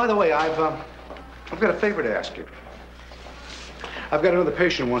 Well, by the way, I've got a favor to ask you. I've got another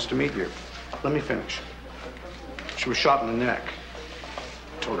patient who wants to meet you. Let me finish. She was shot in the neck.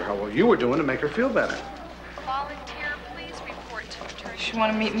 I told her how well you were doing to make her feel better. Volunteer, please report to maternity. She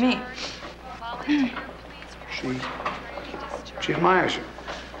want to meet me. Volunteer, please report to She admires you.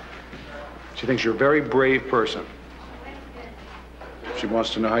 She thinks you're a very brave person. She wants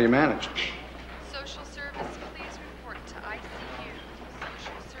to know how you manage. Social service, please report to ICU.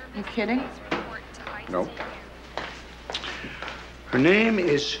 Social service, You kidding? please report to ICU. No. Her name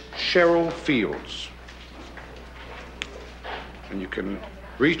is Cheryl Fields. And you can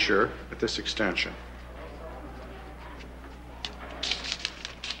reach her at this extension.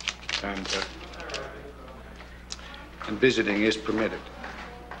 And visiting is permitted.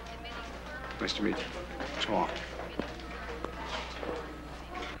 Nice to meet you. So long.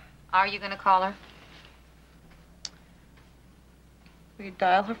 Are you going to call her? Will you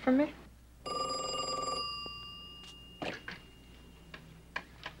dial her for me?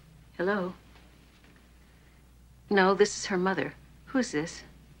 Hello? No, this is her mother. Who's this?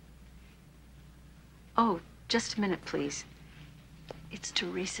 Oh, just a minute, please. It's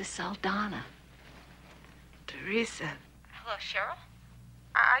Theresa Saldana. Theresa. Hello, Cheryl.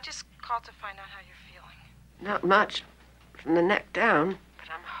 I just called to find out how you're feeling. Not much from the neck down, but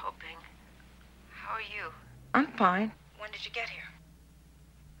I'm hoping. How are you? I'm fine. When did you get here?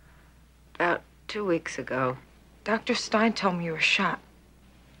 About 2 weeks ago. Dr. Stein told me you were shot.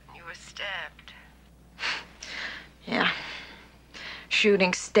 You were stabbed. Yeah.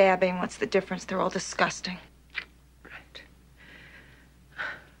 Shooting, stabbing, what's the difference? They're all disgusting. Right.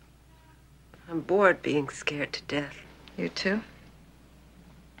 I'm bored being scared to death. You too?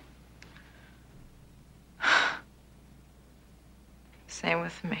 Same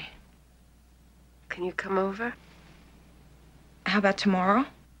with me. Can you come over? How about tomorrow?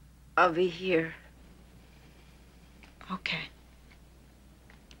 I'll be here. Okay.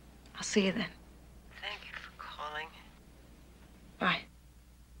 I'll see you then. Thank you for calling. Bye.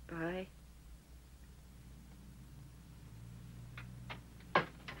 Bye.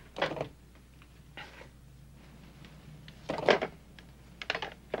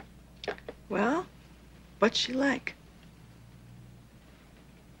 What's she like?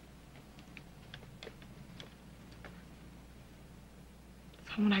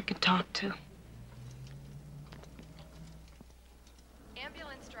 Someone I could talk to.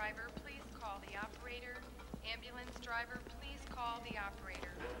 Ambulance driver, please call the operator. Ambulance driver, please call the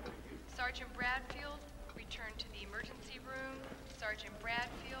operator. Sergeant Bradfield, return to the emergency room. Sergeant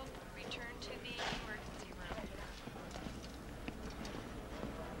Bradfield, return to the emergency room.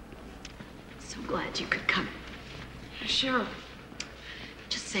 So glad you could come. Cheryl,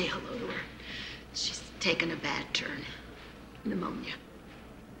 just say hello to her. She's taken a bad turn. Pneumonia.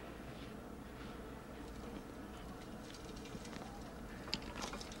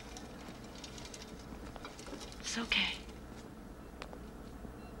 It's okay.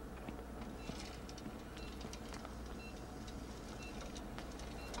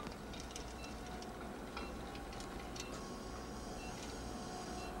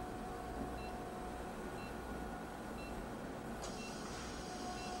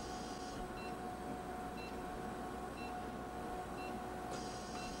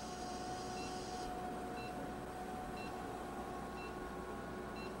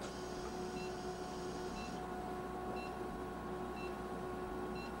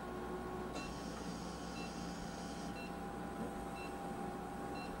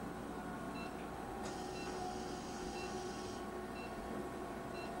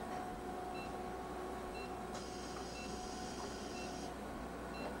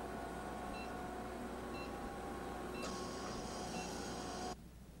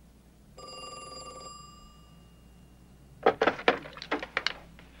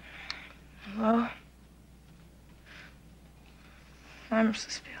 Hello? I'm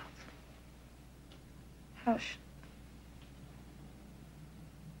Mrs. Fields. Hush.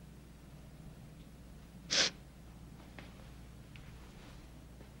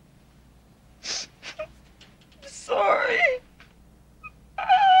 Sorry. I'm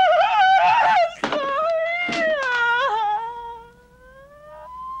sorry.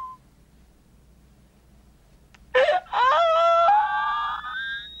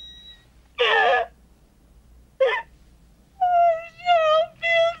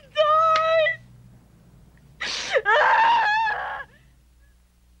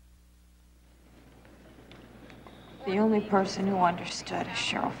 The only person who understood is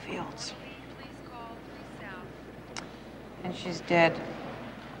Cheryl Fields. And she's dead.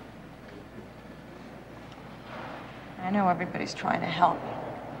 I know everybody's trying to help.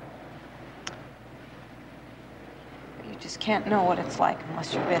 But you just can't know what it's like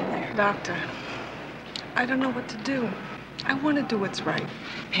unless you've been there. Doctor, I don't know what to do. I want to do what's right.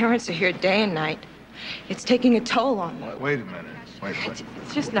 Parents are here day and night. It's taking a toll on them. Wait a minute. Wait a minute.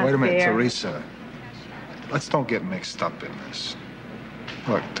 It's just not Wait a minute, fair. Theresa. Let's don't get mixed up in this.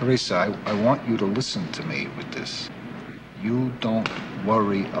 Look, Theresa, I want you to listen to me with this. You don't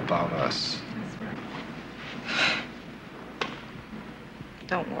worry about us.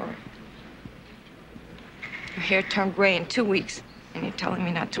 Don't worry. Your hair turned gray in 2 weeks, and you're telling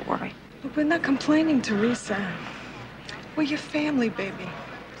me not to worry. But we're not complaining, Theresa. We're your family, baby.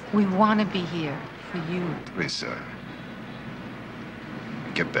 We want to be here for you. Theresa,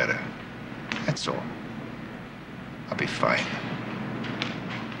 get better. That's all. I'll be fine.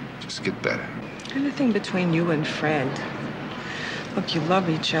 Just get better. Anything between you and Fred. Look, you love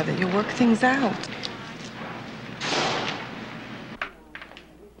each other. You work things out.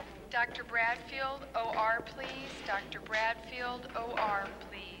 Dr. Bradfield, OR, please. Dr. Bradfield, OR,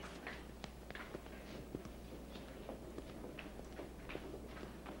 please.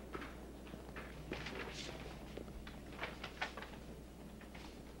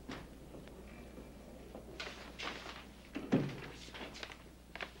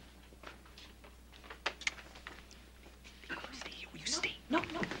 No,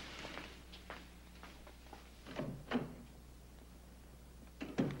 no.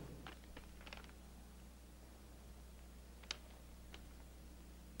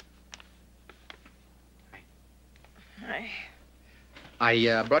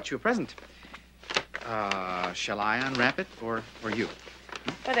 I brought you a present. Shall I unwrap it, or you?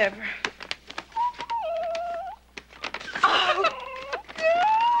 Whatever.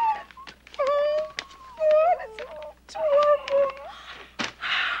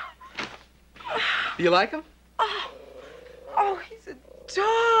 Do you like him? Oh, he's a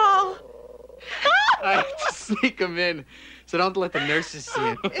doll. I have to sneak him in, so don't let the nurses see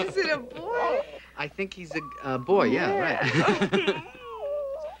him. Is it a boy? I think he's a boy, yeah, right.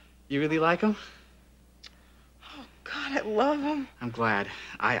 You really like him? Oh, God, I love him. I'm glad.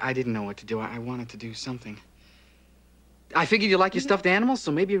 I didn't know what to do. I wanted to do something. I figured you like your stuffed animals,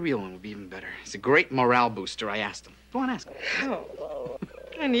 so maybe a real one would be even better. It's a great morale booster, I asked him. Go on, ask him. Oh,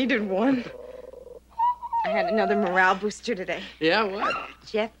 I needed one. I had another morale booster today. Yeah, what?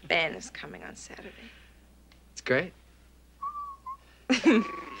 Jeff Ben is coming on Saturday. It's great.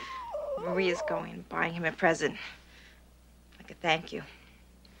 Maria's going and buying him a present. Like a thank you.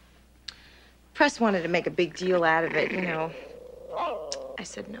 Press wanted to make a big deal out of it, you know. I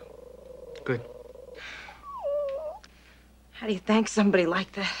said no. Good. How do you thank somebody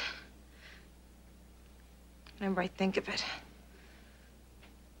like that? Whenever I think of it,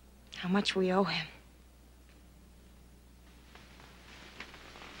 how much we owe him.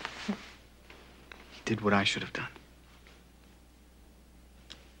 He did what I should have done.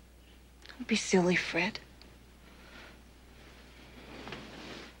 Don't be silly, Fred.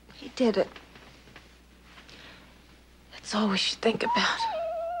 He did it. That's all we should think about.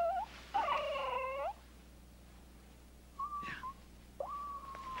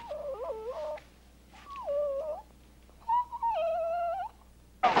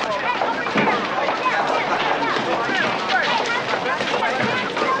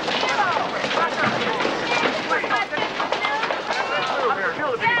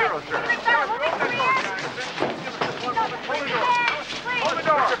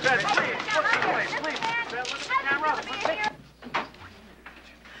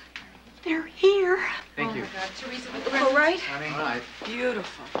 They're here. Thank you. Theresa, All right? Honey.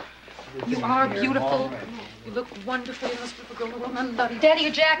 Beautiful. You are beautiful. You look wonderful. You must be going to remember. Daddy,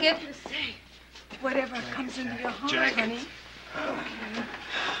 your jacket. Whatever comes into your heart, honey.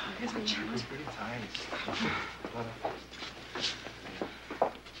 Here's my jacket.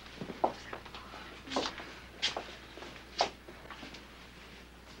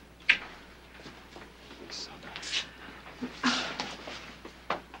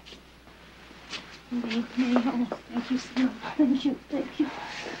 Thank you so much. Thank you. Thank you.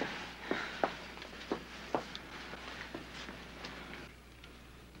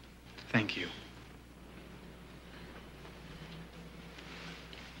 Thank you.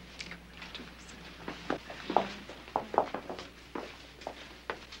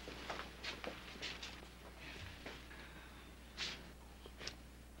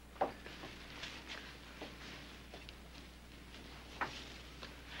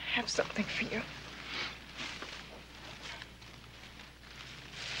 I have something for you.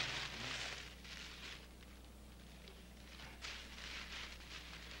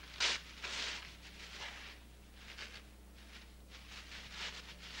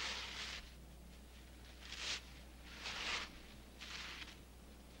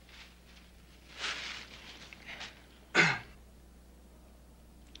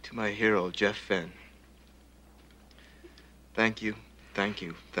 To my hero, Jeff Fenn. Thank you, thank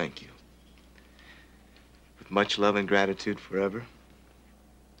you, thank you. With much love and gratitude forever,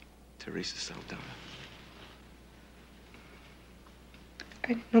 Theresa Saldana. I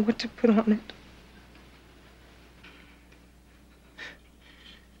didn't know what to put on it.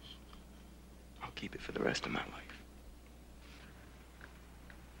 I'll keep it for the rest of my life.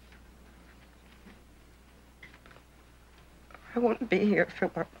 I wouldn't be here if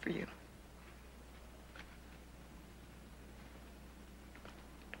it weren't for you.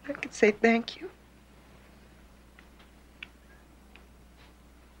 I could say thank you.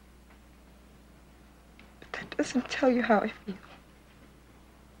 But that doesn't tell you how I feel.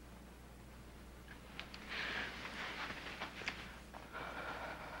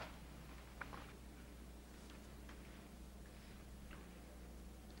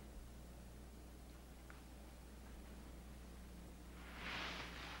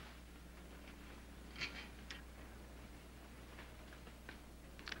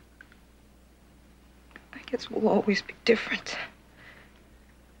 I guess we'll always be different.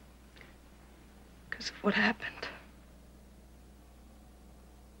 Because of what happened.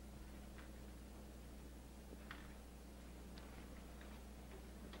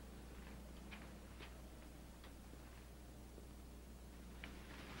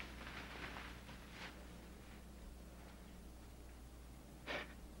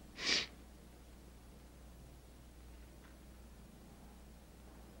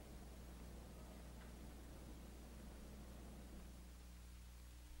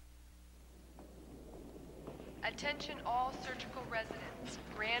 Attention all surgical residents.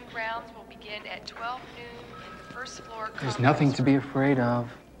 Grand rounds will begin at 12 noon in the first floor. There's nothing to be afraid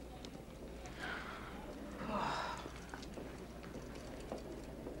of.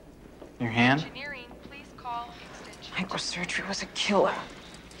 Your hand? Engineering, please call extension. Microsurgery was a killer.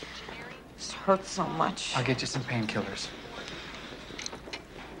 This hurts so much. I'll get you some painkillers.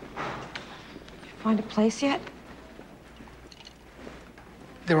 Find a place yet?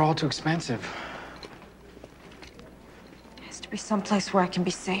 They're all too expensive. There has to be someplace where I can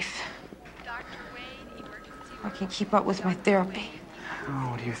be safe. Where I can keep up with my therapy.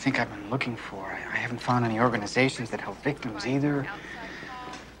 Oh, what do you think I've been looking for? I haven't found any organizations that help victims either.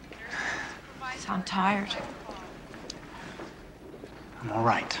 I sound tired. I'm all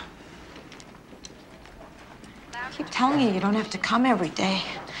right. I keep telling you, you don't have to come every day.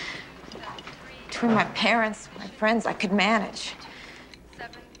 Between my parents, my friends, I could manage.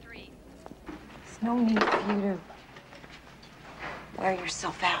 There's no need for you to wear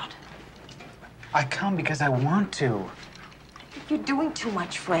yourself out. I come because I want to. You're doing too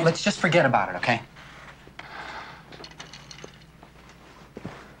much, Fred. Let's just forget about it, okay?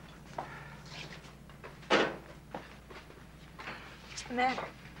 What's the matter?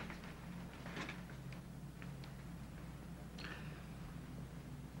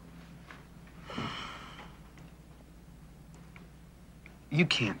 You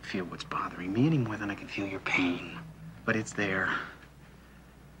can't feel what's bothering me any more than I can feel your pain. But it's there.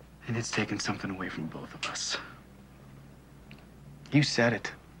 And it's taken something away from both of us. You said it.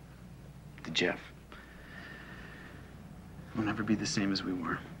 To Jeff. We'll never be the same as we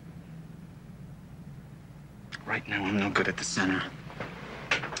were. Right now, I'm no good at the center.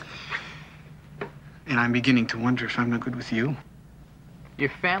 And I'm beginning to wonder if I'm no good with you. Your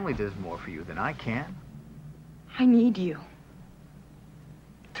family does more for you than I can. I need you.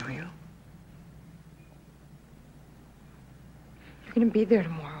 Do you? You're gonna be there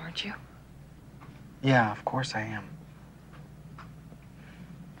tomorrow, aren't you? Yeah, of course I am.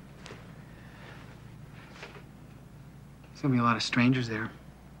 There's gonna be a lot of strangers there.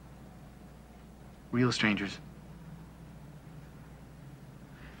 Real strangers.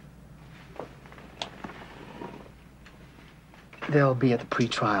 They'll be at the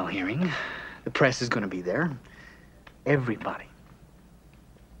pre-trial hearing. The press is gonna be there. Everybody.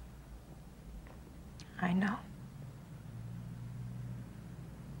 I know.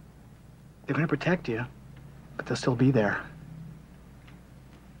 They're gonna protect you, but they'll still be there.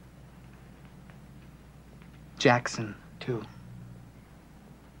 Jackson, too.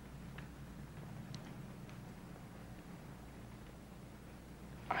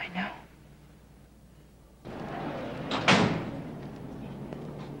 I know.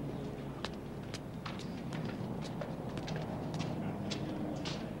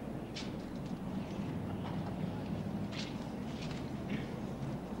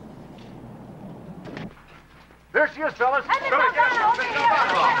 There she is, fellas.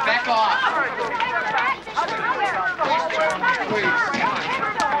 Back off.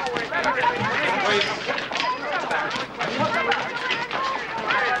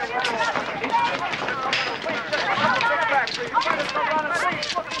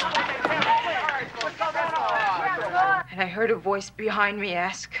 And I heard a voice behind me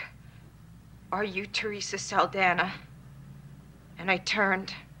ask, "Are you Theresa Saldana?" And I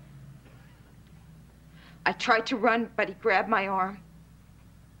turned. I tried to run, but he grabbed my arm.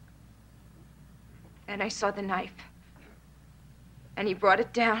 And I saw the knife. And he brought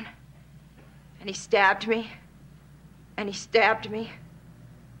it down. And he stabbed me. And he stabbed me.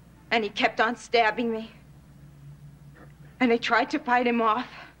 And he kept on stabbing me. And I tried to fight him off.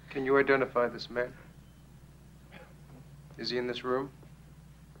 Can you identify this man? Is he in this room?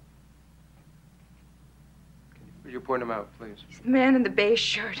 Would you point him out, please? He's the man in the beige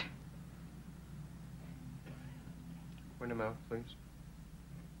shirt. Point him out, please.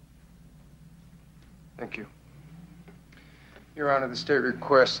 Thank you. Your Honor, the state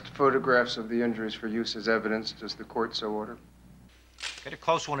requests photographs of the injuries for use as evidence. Does the court so order? Get a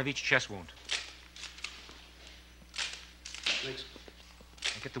close one of each chest wound. Thanks.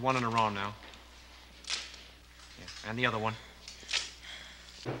 And get the one in her arm now. Yeah, and the other one.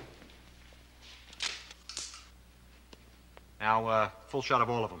 Now, full shot of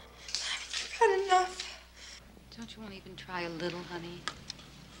all of them. Not enough. Don't you want to even try a little, honey?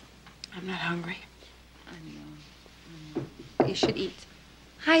 I'm not hungry. I know. You should eat.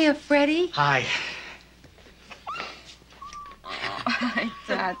 Hiya, Freddie. Hi. Hi,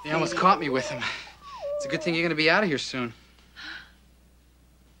 Daddy. You almost caught me with him. It's a good thing you're gonna be out of here soon.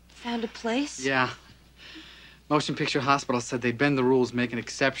 Found a place? Yeah. Motion Picture Hospital said they'd bend the rules, make an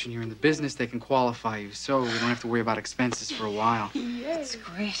exception. You're in the business, they can qualify you, so we don't have to worry about expenses for a while. That's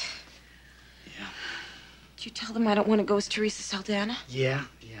great. Yeah. Did you tell them I don't want to go as Theresa Saldana? Yeah.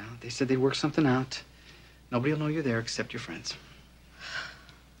 They said they'd work something out. Nobody will know you're there except your friends.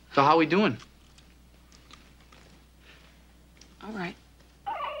 So how we doing? All right.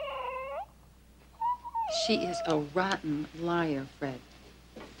 She is a rotten liar, Fred.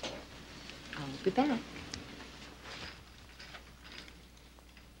 I'll be back.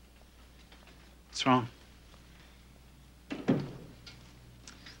 What's wrong?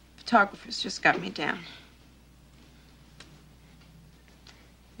 Photographers just got me down.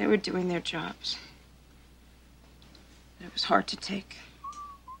 They were doing their jobs. It was hard to take.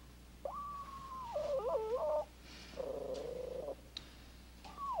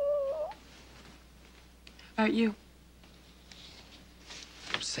 How about you?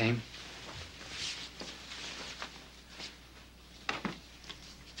 Same.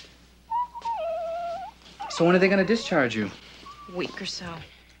 So when are they going to discharge you? A week or so.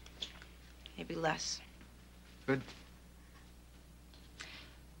 Maybe less. Good.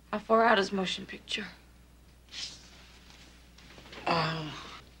 How far out is motion picture?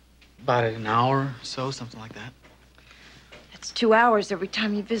 About an hour or so, something like that. That's 2 hours every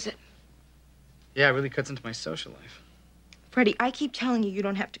time you visit. Yeah, it really cuts into my social life. Freddie, I keep telling you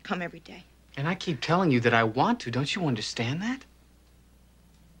don't have to come every day. And I keep telling you that I want to. Don't you understand that?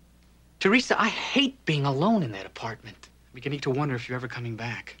 Theresa, I hate being alone in that apartment. I'm beginning to wonder if you're ever coming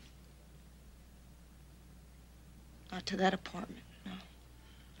back. Not to that apartment, no.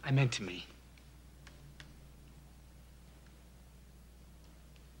 I meant to me.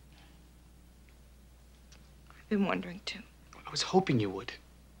 I've been wondering, too. I was hoping you would.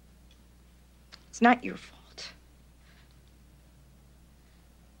 It's not your fault.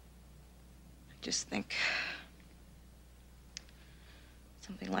 I just think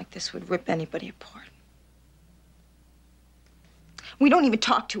something like this would rip anybody apart. We don't even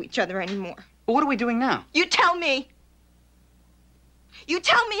talk to each other anymore. Well, what are we doing now? You tell me. You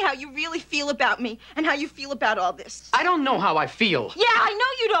tell me how you really feel about me and how you feel about all this. I don't know how I feel. Yeah, I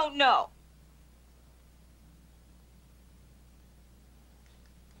know you don't know.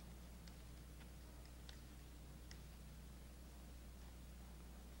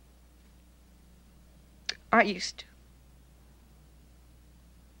 I used to.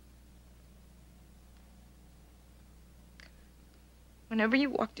 Whenever you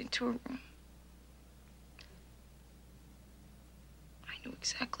walked into a room, I knew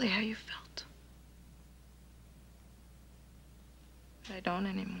exactly how you felt. But I don't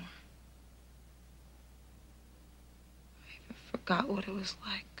anymore. I even forgot what it was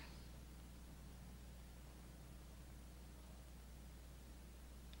like.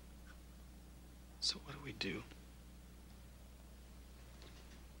 So what do we do?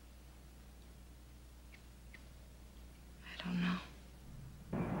 I don't know.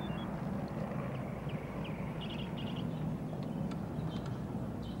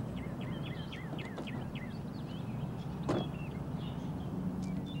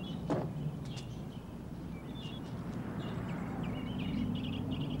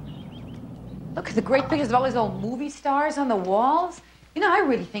 Look at the great pictures of all these old movie stars on the walls. You know, I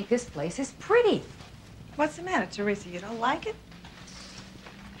really think this place is pretty. What's the matter, Theresa? You don't like it?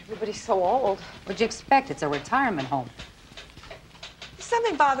 Everybody's so old. What'd you expect? It's a retirement home. Is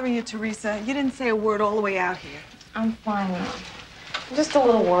something bothering you, Theresa? You didn't say a word all the way out here. I'm fine now. I'm just a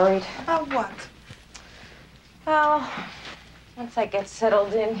little worried. About what? Well, once I get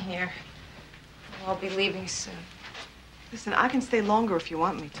settled in here, I'll be leaving soon. Listen, I can stay longer if you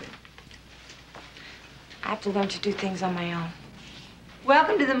want me to. I have to learn to do things on my own.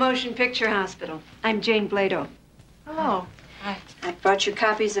 Welcome to the Motion Picture Hospital. I'm Jane Blado. Hello. Hi. I brought you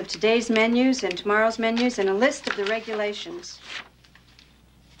copies of today's menus and tomorrow's menus and a list of the regulations.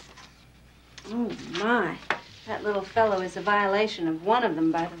 Oh, my. That little fellow is a violation of one of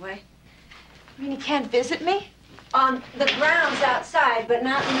them, by the way. You mean he can't visit me? On the grounds outside, but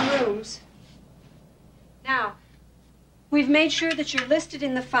not in the rooms. Now, we've made sure that you're listed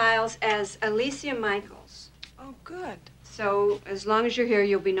in the files as Alicia Michaels. Oh, good. So, as long as you're here,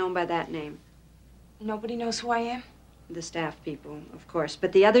 you'll be known by that name. Nobody knows who I am? The staff people, of course.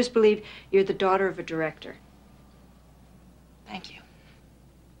 But the others believe you're the daughter of a director. Thank you.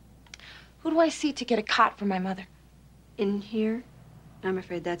 Who do I see to get a cot for my mother? In here? I'm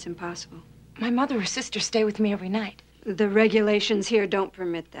afraid that's impossible. My mother or sister stay with me every night. The regulations here don't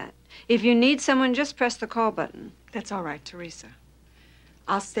permit that. If you need someone, just press the call button. That's all right, Theresa.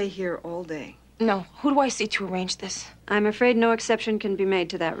 I'll stay here all day. No. Who do I see to arrange this? I'm afraid no exception can be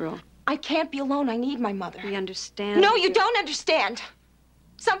made to that rule. I can't be alone. I need my mother. We understand. No, you don't understand.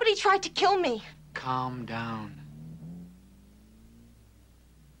 Somebody tried to kill me. Calm down.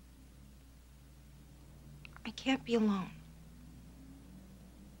 I can't be alone.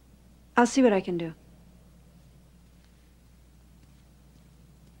 I'll see what I can do.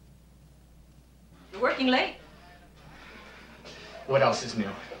 You're working late. What else is new?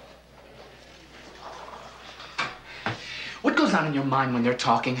 What goes on in your mind when they're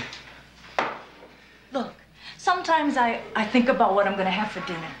talking? Look, sometimes I think about what I'm gonna have for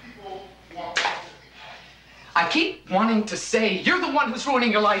dinner. I keep wanting to say, you're the one who's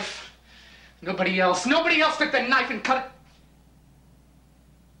ruining your life. Nobody else. Nobody else took the knife and cut it.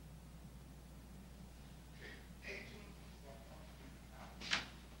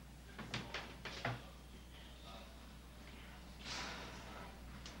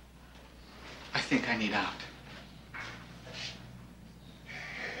 I think I need out.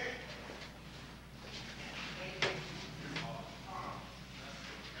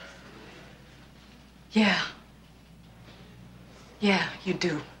 Yeah. Yeah, you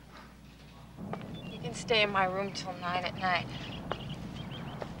do. You can stay in my room till 9 at night.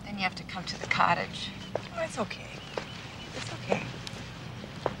 Then you have to come to the cottage. Oh, it's okay. It's okay.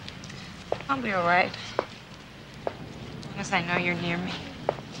 I'll be all right. As long as I know you're near me.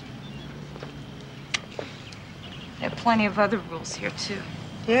 There are plenty of other rules here, too.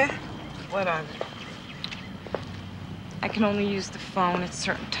 Yeah? What are they? I can only use the phone at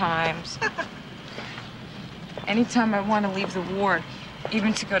certain times. Anytime I want to leave the ward,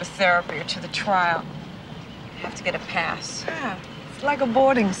 even to go to therapy or to the trial, I have to get a pass. Yeah, it's like a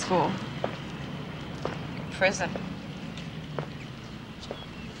boarding school. Prison.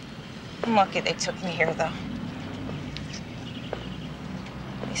 I'm lucky they took me here, though.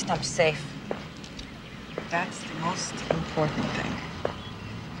 At least I'm safe. That's the most important thing.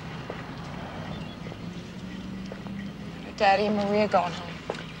 Are Daddy and Maria going home?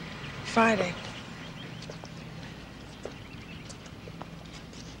 Friday.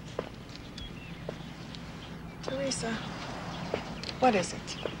 Theresa, what is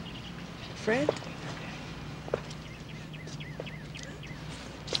it? Fred?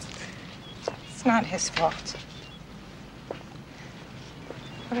 It's not his fault.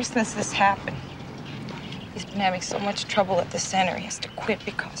 Ever since this happened, he's been having so much trouble at the center, he has to quit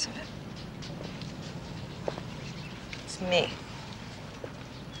because of it. It's me.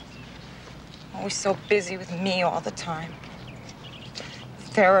 Always so busy with me all the time.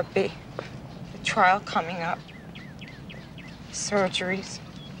 Therapy, the trial coming up, surgeries.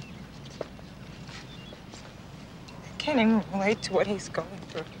 I can't even relate to what he's going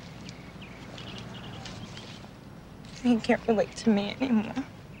through. He can't relate to me anymore.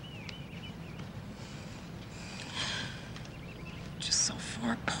 Just so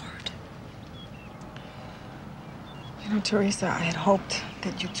far apart. You know, Theresa, I had hoped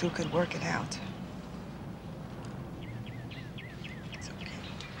that you two could work it out. It's okay.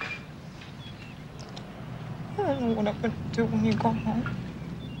 I don't know what I'm gonna do when you go home.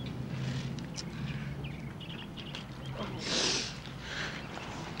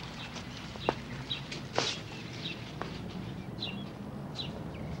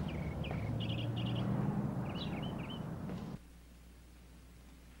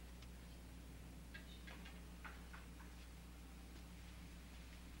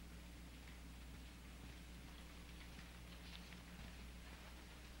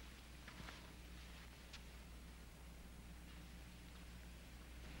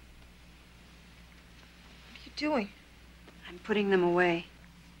 Doing? I'm putting them away.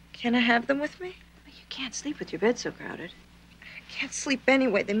 Can I have them with me? You can't sleep with your bed so crowded. I can't sleep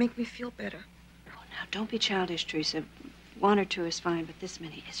anyway. They make me feel better. Oh, now, don't be childish, Theresa. 1 or 2 is fine, but this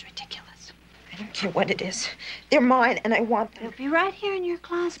many is ridiculous. I don't care what it is. They're mine, and I want them. They'll be right here in your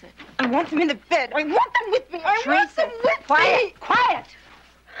closet. I want them in the bed. I want them with me. I want them with quiet, me. Quiet!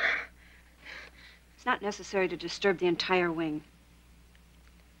 It's not necessary to disturb the entire wing.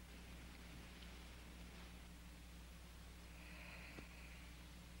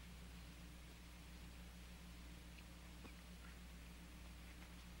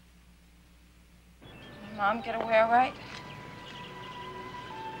 Mom get away all right?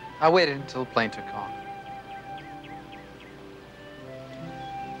 I waited until the plane took off.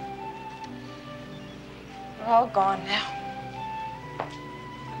 They're all gone now.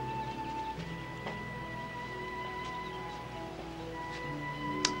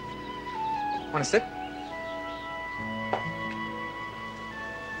 Want to sit?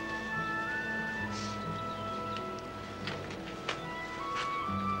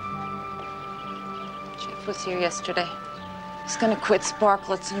 Jeff was here yesterday. He's gonna quit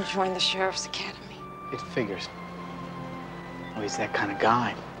Sparklets and join the Sheriff's Academy. It figures. Oh, he's that kind of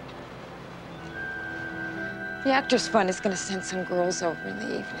guy. The Actors Fund is gonna send some girls over in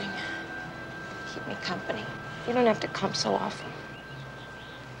the evening. Keep me company. You don't have to come so often.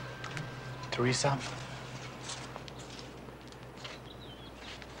 Theresa?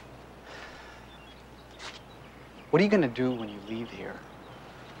 What are you gonna do when you leave here?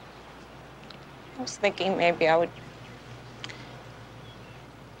 I was thinking maybe I would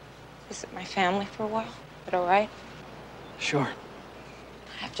visit my family for a while. But all right? Sure.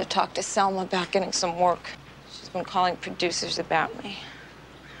 I have to talk to Selma about getting some work. been calling producers about me.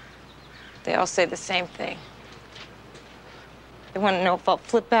 They all say the same thing. They want to know if I'll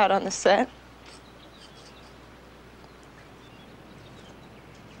flip out on the set.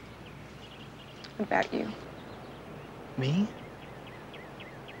 What about you? Me?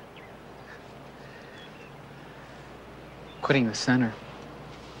 Quitting the center.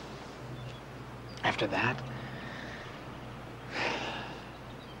 After that,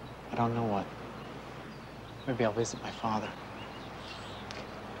 I don't know what. Maybe I'll visit my father.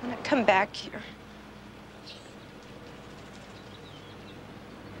 When I come back here,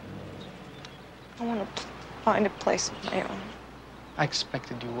 I want to find a place of my own. I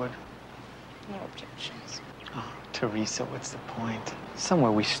expected you would. No objections. Oh, Theresa, what's the point?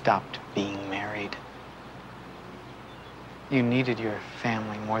 Somewhere we stopped being married. You needed your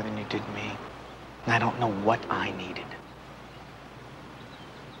family more than you did me. And I don't know what I needed.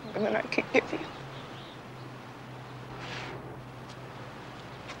 More than I could give you.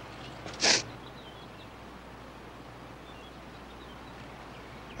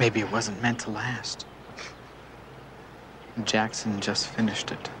 Maybe it wasn't meant to last. Jackson just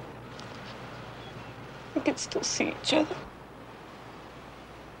finished it. We could still see each other.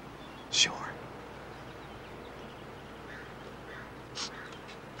 Sure.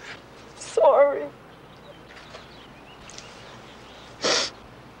 Sorry.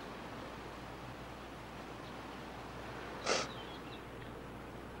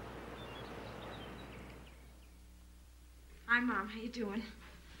 Hi, Mom. How you doing?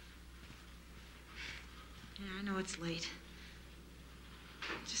 Yeah, I know it's late.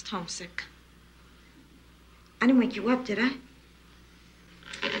 Just homesick. I didn't wake you up, did I?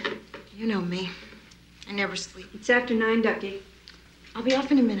 You know me. I never sleep. It's after 9, Ducky. I'll be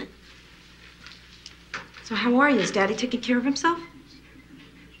off in a minute. So how are you? Is Daddy taking care of himself?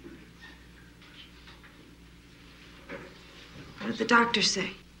 What did the doctor say?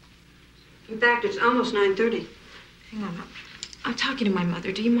 In fact, it's almost 9:30. Hang on. I'm talking to my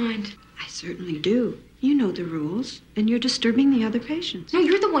mother. Do you mind? I certainly do. You know the rules, and you're disturbing the other patients. No,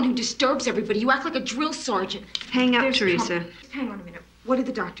 you're the one who disturbs everybody. You act like a drill sergeant. Hang up, There's Theresa. trouble. Hang on a minute. What did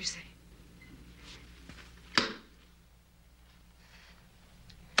the doctor say?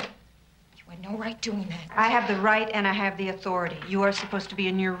 You had no right doing that. I have the right and I have the authority. You are supposed to be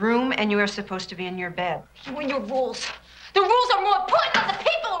in your room and you are supposed to be in your bed. You and your rules. The rules are more important than the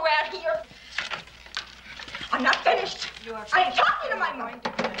people around here. I'm not finished. I am talking to my mother.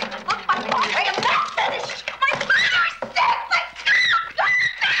 Look, my mother, I am not finished. My mother's sick. Let's go.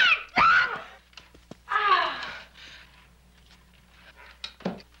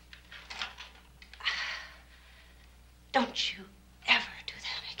 Don't you ever do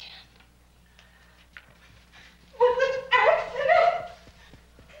that again. Was it an accident?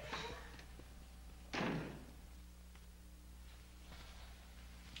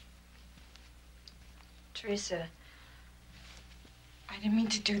 Theresa. I didn't mean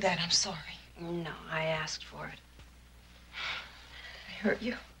to do that. I'm sorry. No, I asked for it. I hurt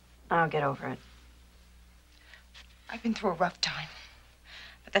you. I'll get over it. I've been through a rough time,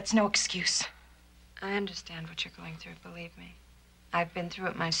 but that's no excuse. I understand what you're going through, believe me. I've been through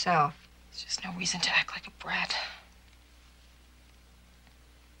it myself. There's just no reason to act like a brat.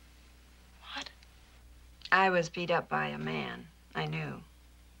 What? I was beat up by a man. I knew.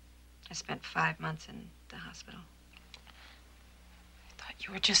 I spent 5 months in the hospital. I thought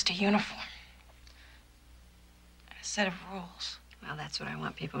you were just a uniform. And a set of rules. Well, that's what I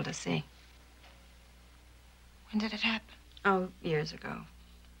want people to see. When did it happen? Oh, years ago.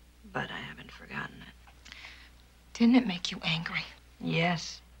 But I haven't forgotten it. Didn't it make you angry?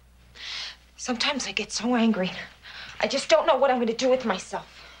 Yes. Sometimes I get so angry. I just don't know what I'm going to do with myself.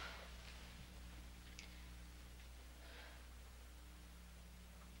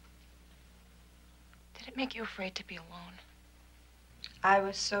 Did it make you afraid to be alone? I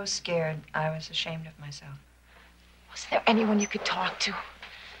was so scared, I was ashamed of myself. Wasn't there anyone you could talk to?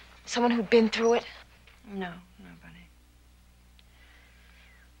 Someone who'd been through it? No, nobody.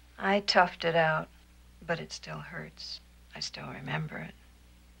 I toughed it out, but it still hurts. I still remember it.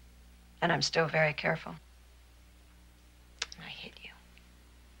 And I'm still very careful. I hit you.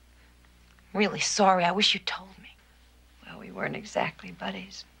 I'm really sorry. I wish you'd told me. Well, we weren't exactly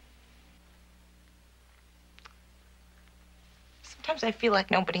buddies. Sometimes I feel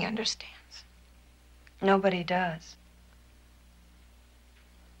like nobody understands. Nobody does.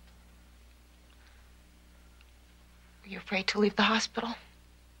 Were you afraid to leave the hospital?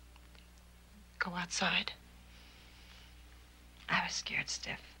 Go outside? I was scared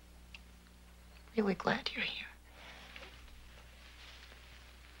stiff. Really glad you're here.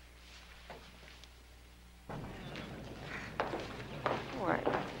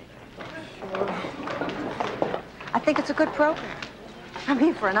 think it's a good program. I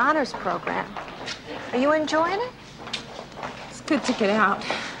mean, for an honors program. Are you enjoying it? It's good to get out.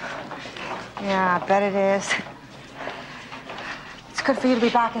 Yeah, I bet it is. It's good for you to be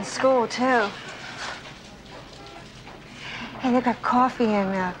back in school, too. Hey, they got coffee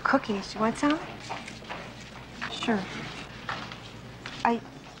and cookies. You want some? Sure. Are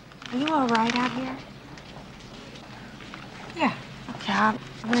you all right out here? Yeah. Okay, I'm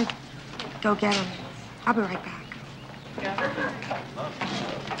gonna go get him. I'll be right back.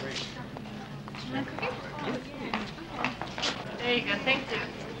 There you go. Thank you.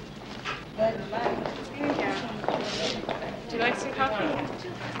 Do you like some coffee?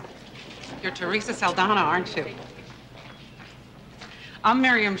 You're Theresa Saldana, aren't you? I'm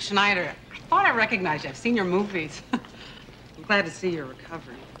Miriam Schneider. I thought I recognized you. I've seen your movies. I'm glad to see you're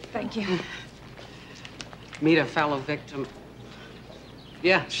recovering. Thank you. Meet a fellow victim.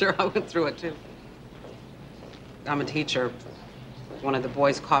 Yeah, sure, I went through it, too. I'm a teacher. One of the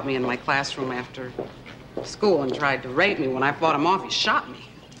boys caught me in my classroom after school and tried to rape me. When I fought him off, he shot me.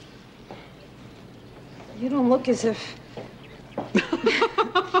 You don't look as if...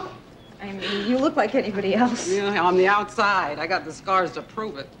 I mean, you look like anybody else. Yeah, on the outside. I got the scars to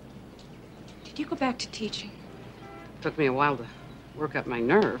prove it. Did you go back to teaching? Took me a while to work up my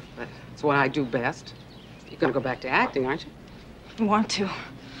nerve, but it's what I do best. You're gonna go back to acting, aren't you? I want to.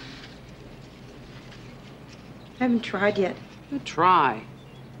 I haven't tried yet. You try.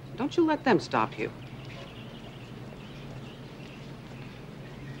 Don't you let them stop you.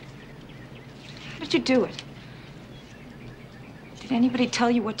 How did you do it? Did anybody tell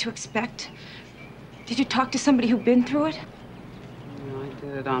you what to expect? Did you talk to somebody who'd been through it? No, I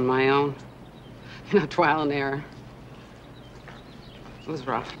did it on my own. You know, trial and error. It was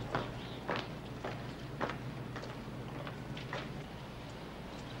rough.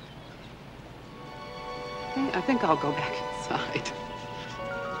 I think I'll go back inside.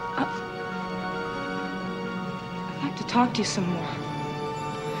 I'd like to talk to you some more.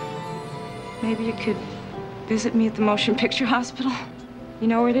 Maybe you could visit me at the motion picture hospital. You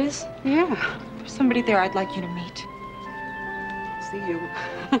know where it is? Yeah. There's somebody there I'd like you to meet. See you.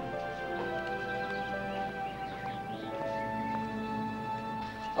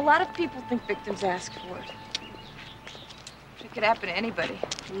 A lot of people think victims ask for it. It could happen to anybody.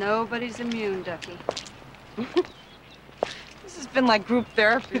 Nobody's immune, Ducky. This has been like group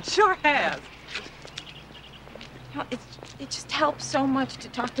therapy. It sure has. You know, it just helps so much to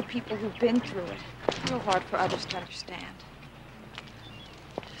talk to people who've been through it. It's real hard for others to understand.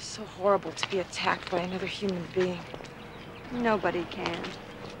 It's so horrible to be attacked by another human being. Nobody can.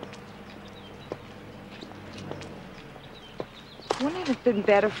 Wouldn't it have been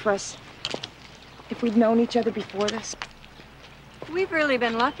better for us if we'd known each other before this? We've really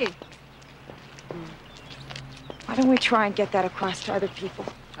been lucky. Why don't we try and get that across to other people?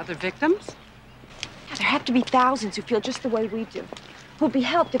 Other victims? Yeah, there have to be thousands who feel just the way we do, who'll be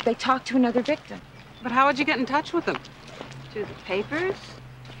helped if they talk to another victim. But how would you get in touch with them? Through the papers?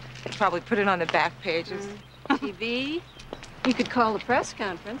 They'd probably put it on the back pages. TV? You could call the press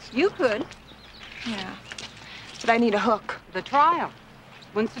conference. You could. Yeah. But I need a hook. The trial.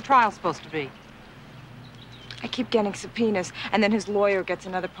 When's the trial supposed to be? I keep getting subpoenas, and then his lawyer gets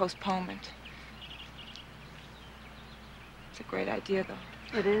another postponement. It's a great idea,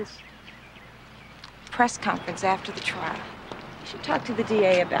 though. It is. Press conference after the trial. You should talk to the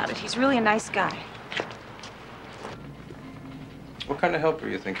DA about it. He's really a nice guy. What kind of help are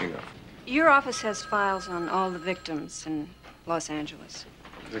you thinking of? Your office has files on all the victims in Los Angeles.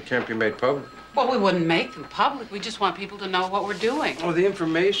 It can't be made public. Well, we wouldn't make them public. We just want people to know what we're doing. Well, the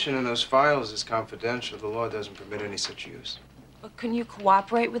information in those files is confidential. The law doesn't permit any such use. But can you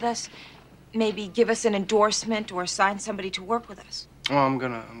cooperate with us? Maybe give us an endorsement or assign somebody to work with us? Oh, I'm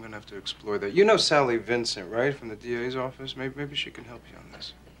gonna have to explore that. You know Sally Vincent, right, from the DA's office? Maybe she can help you on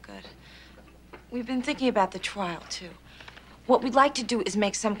this. Good. We've been thinking about the trial, too. What we'd like to do is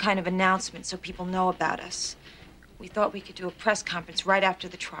make some kind of announcement so people know about us. We thought we could do a press conference right after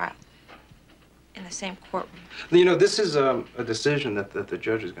the trial. In the same courtroom. You know, this is a decision that the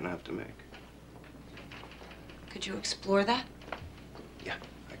judge is gonna have to make. Could you explore that? Yeah,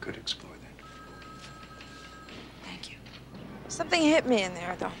 I could explore that. Thank you. Something hit me in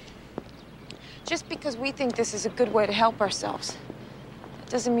there, though. Just because we think this is a good way to help ourselves, it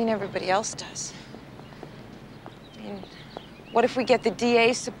doesn't mean everybody else does. I mean, what if we get the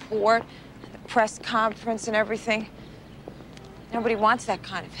DA's support, and the press conference and everything? Nobody wants that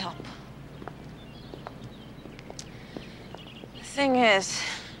kind of help. The thing is,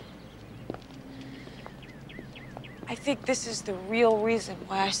 I think this is the real reason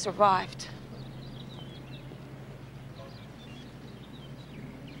why I survived.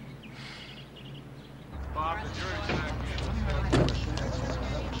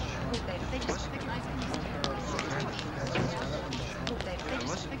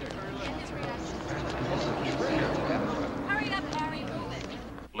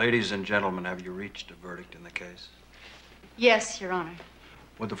 Ladies and gentlemen, have you reached a verdict in the case? Yes, Your Honor.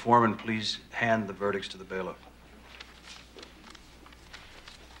 Would the foreman please hand the verdicts to the bailiff?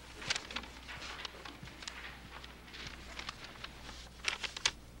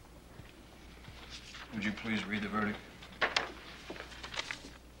 Would you please read the verdict?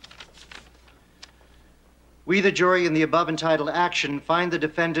 We, the jury, in the above entitled action, find the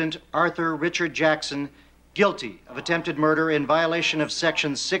defendant, Arthur Richard Jackson, guilty of attempted murder in violation of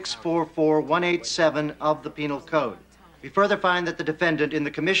Section 644187 of the Penal Code. We further find that the defendant, in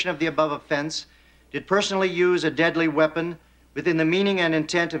the commission of the above offense, did personally use a deadly weapon within the meaning and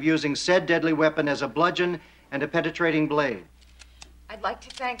intent of using said deadly weapon as a bludgeon and a penetrating blade. I'd like to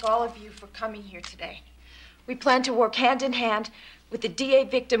thank all of you for coming here today. We plan to work hand in hand with the DA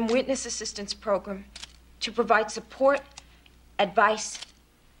Victim Witness Assistance Program to provide support, advice,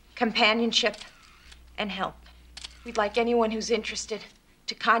 companionship, and help. We'd like anyone who's interested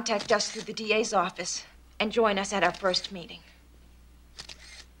to contact us through the DA's office and join us at our first meeting.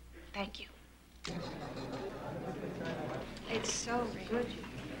 Thank you. It's so good.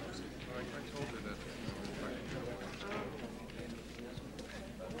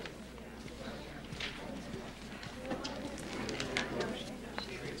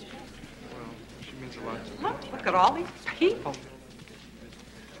 Look at all these people.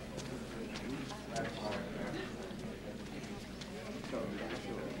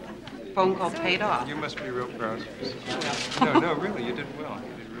 Phone call paid off. You must be real proud of yourself. No, really, you did well.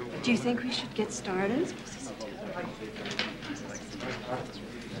 You did real well. Do you think we should get started?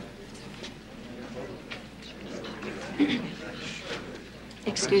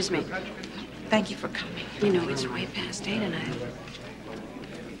 Excuse me. Thank you for coming. You know, it's way past 8 and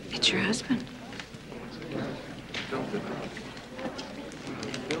it's your husband.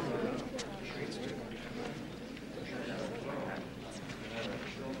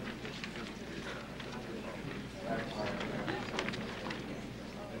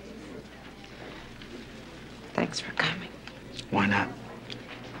 Thanks for coming. Why not?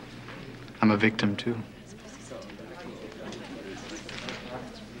 I'm a victim, too.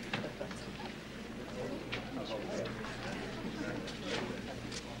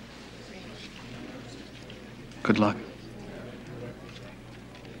 Good luck.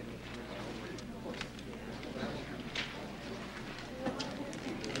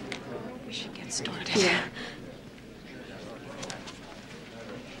 We should get started. Yeah.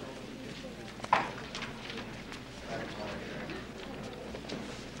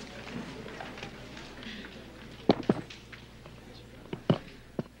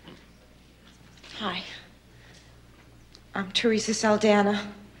 Hi. I'm Theresa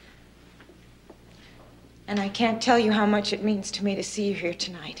Saldana. And I can't tell you how much it means to me to see you here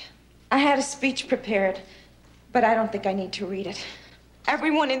tonight. I had a speech prepared, but I don't think I need to read it.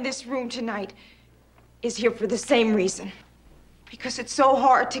 Everyone in this room tonight is here for the same reason. Because it's so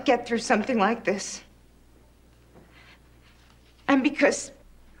hard to get through something like this. And because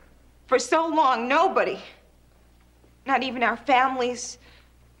for so long, nobody, not even our families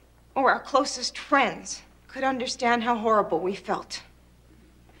or our closest friends, could understand how horrible we felt.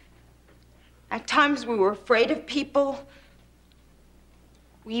 At times we were afraid of people.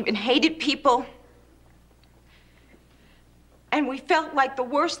 We even hated people. And we felt like the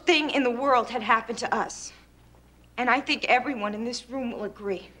worst thing in the world had happened to us. And I think everyone in this room will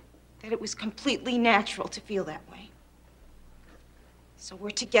agree that it was completely natural to feel that way. So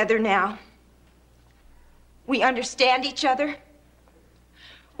we're together now. We understand each other.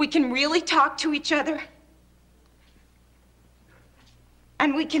 We can really talk to each other.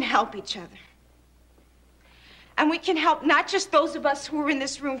 And we can help each other. And we can help not just those of us who are in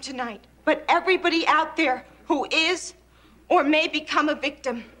this room tonight, but everybody out there who is or may become a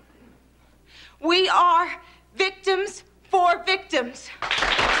victim. We are victims for victims.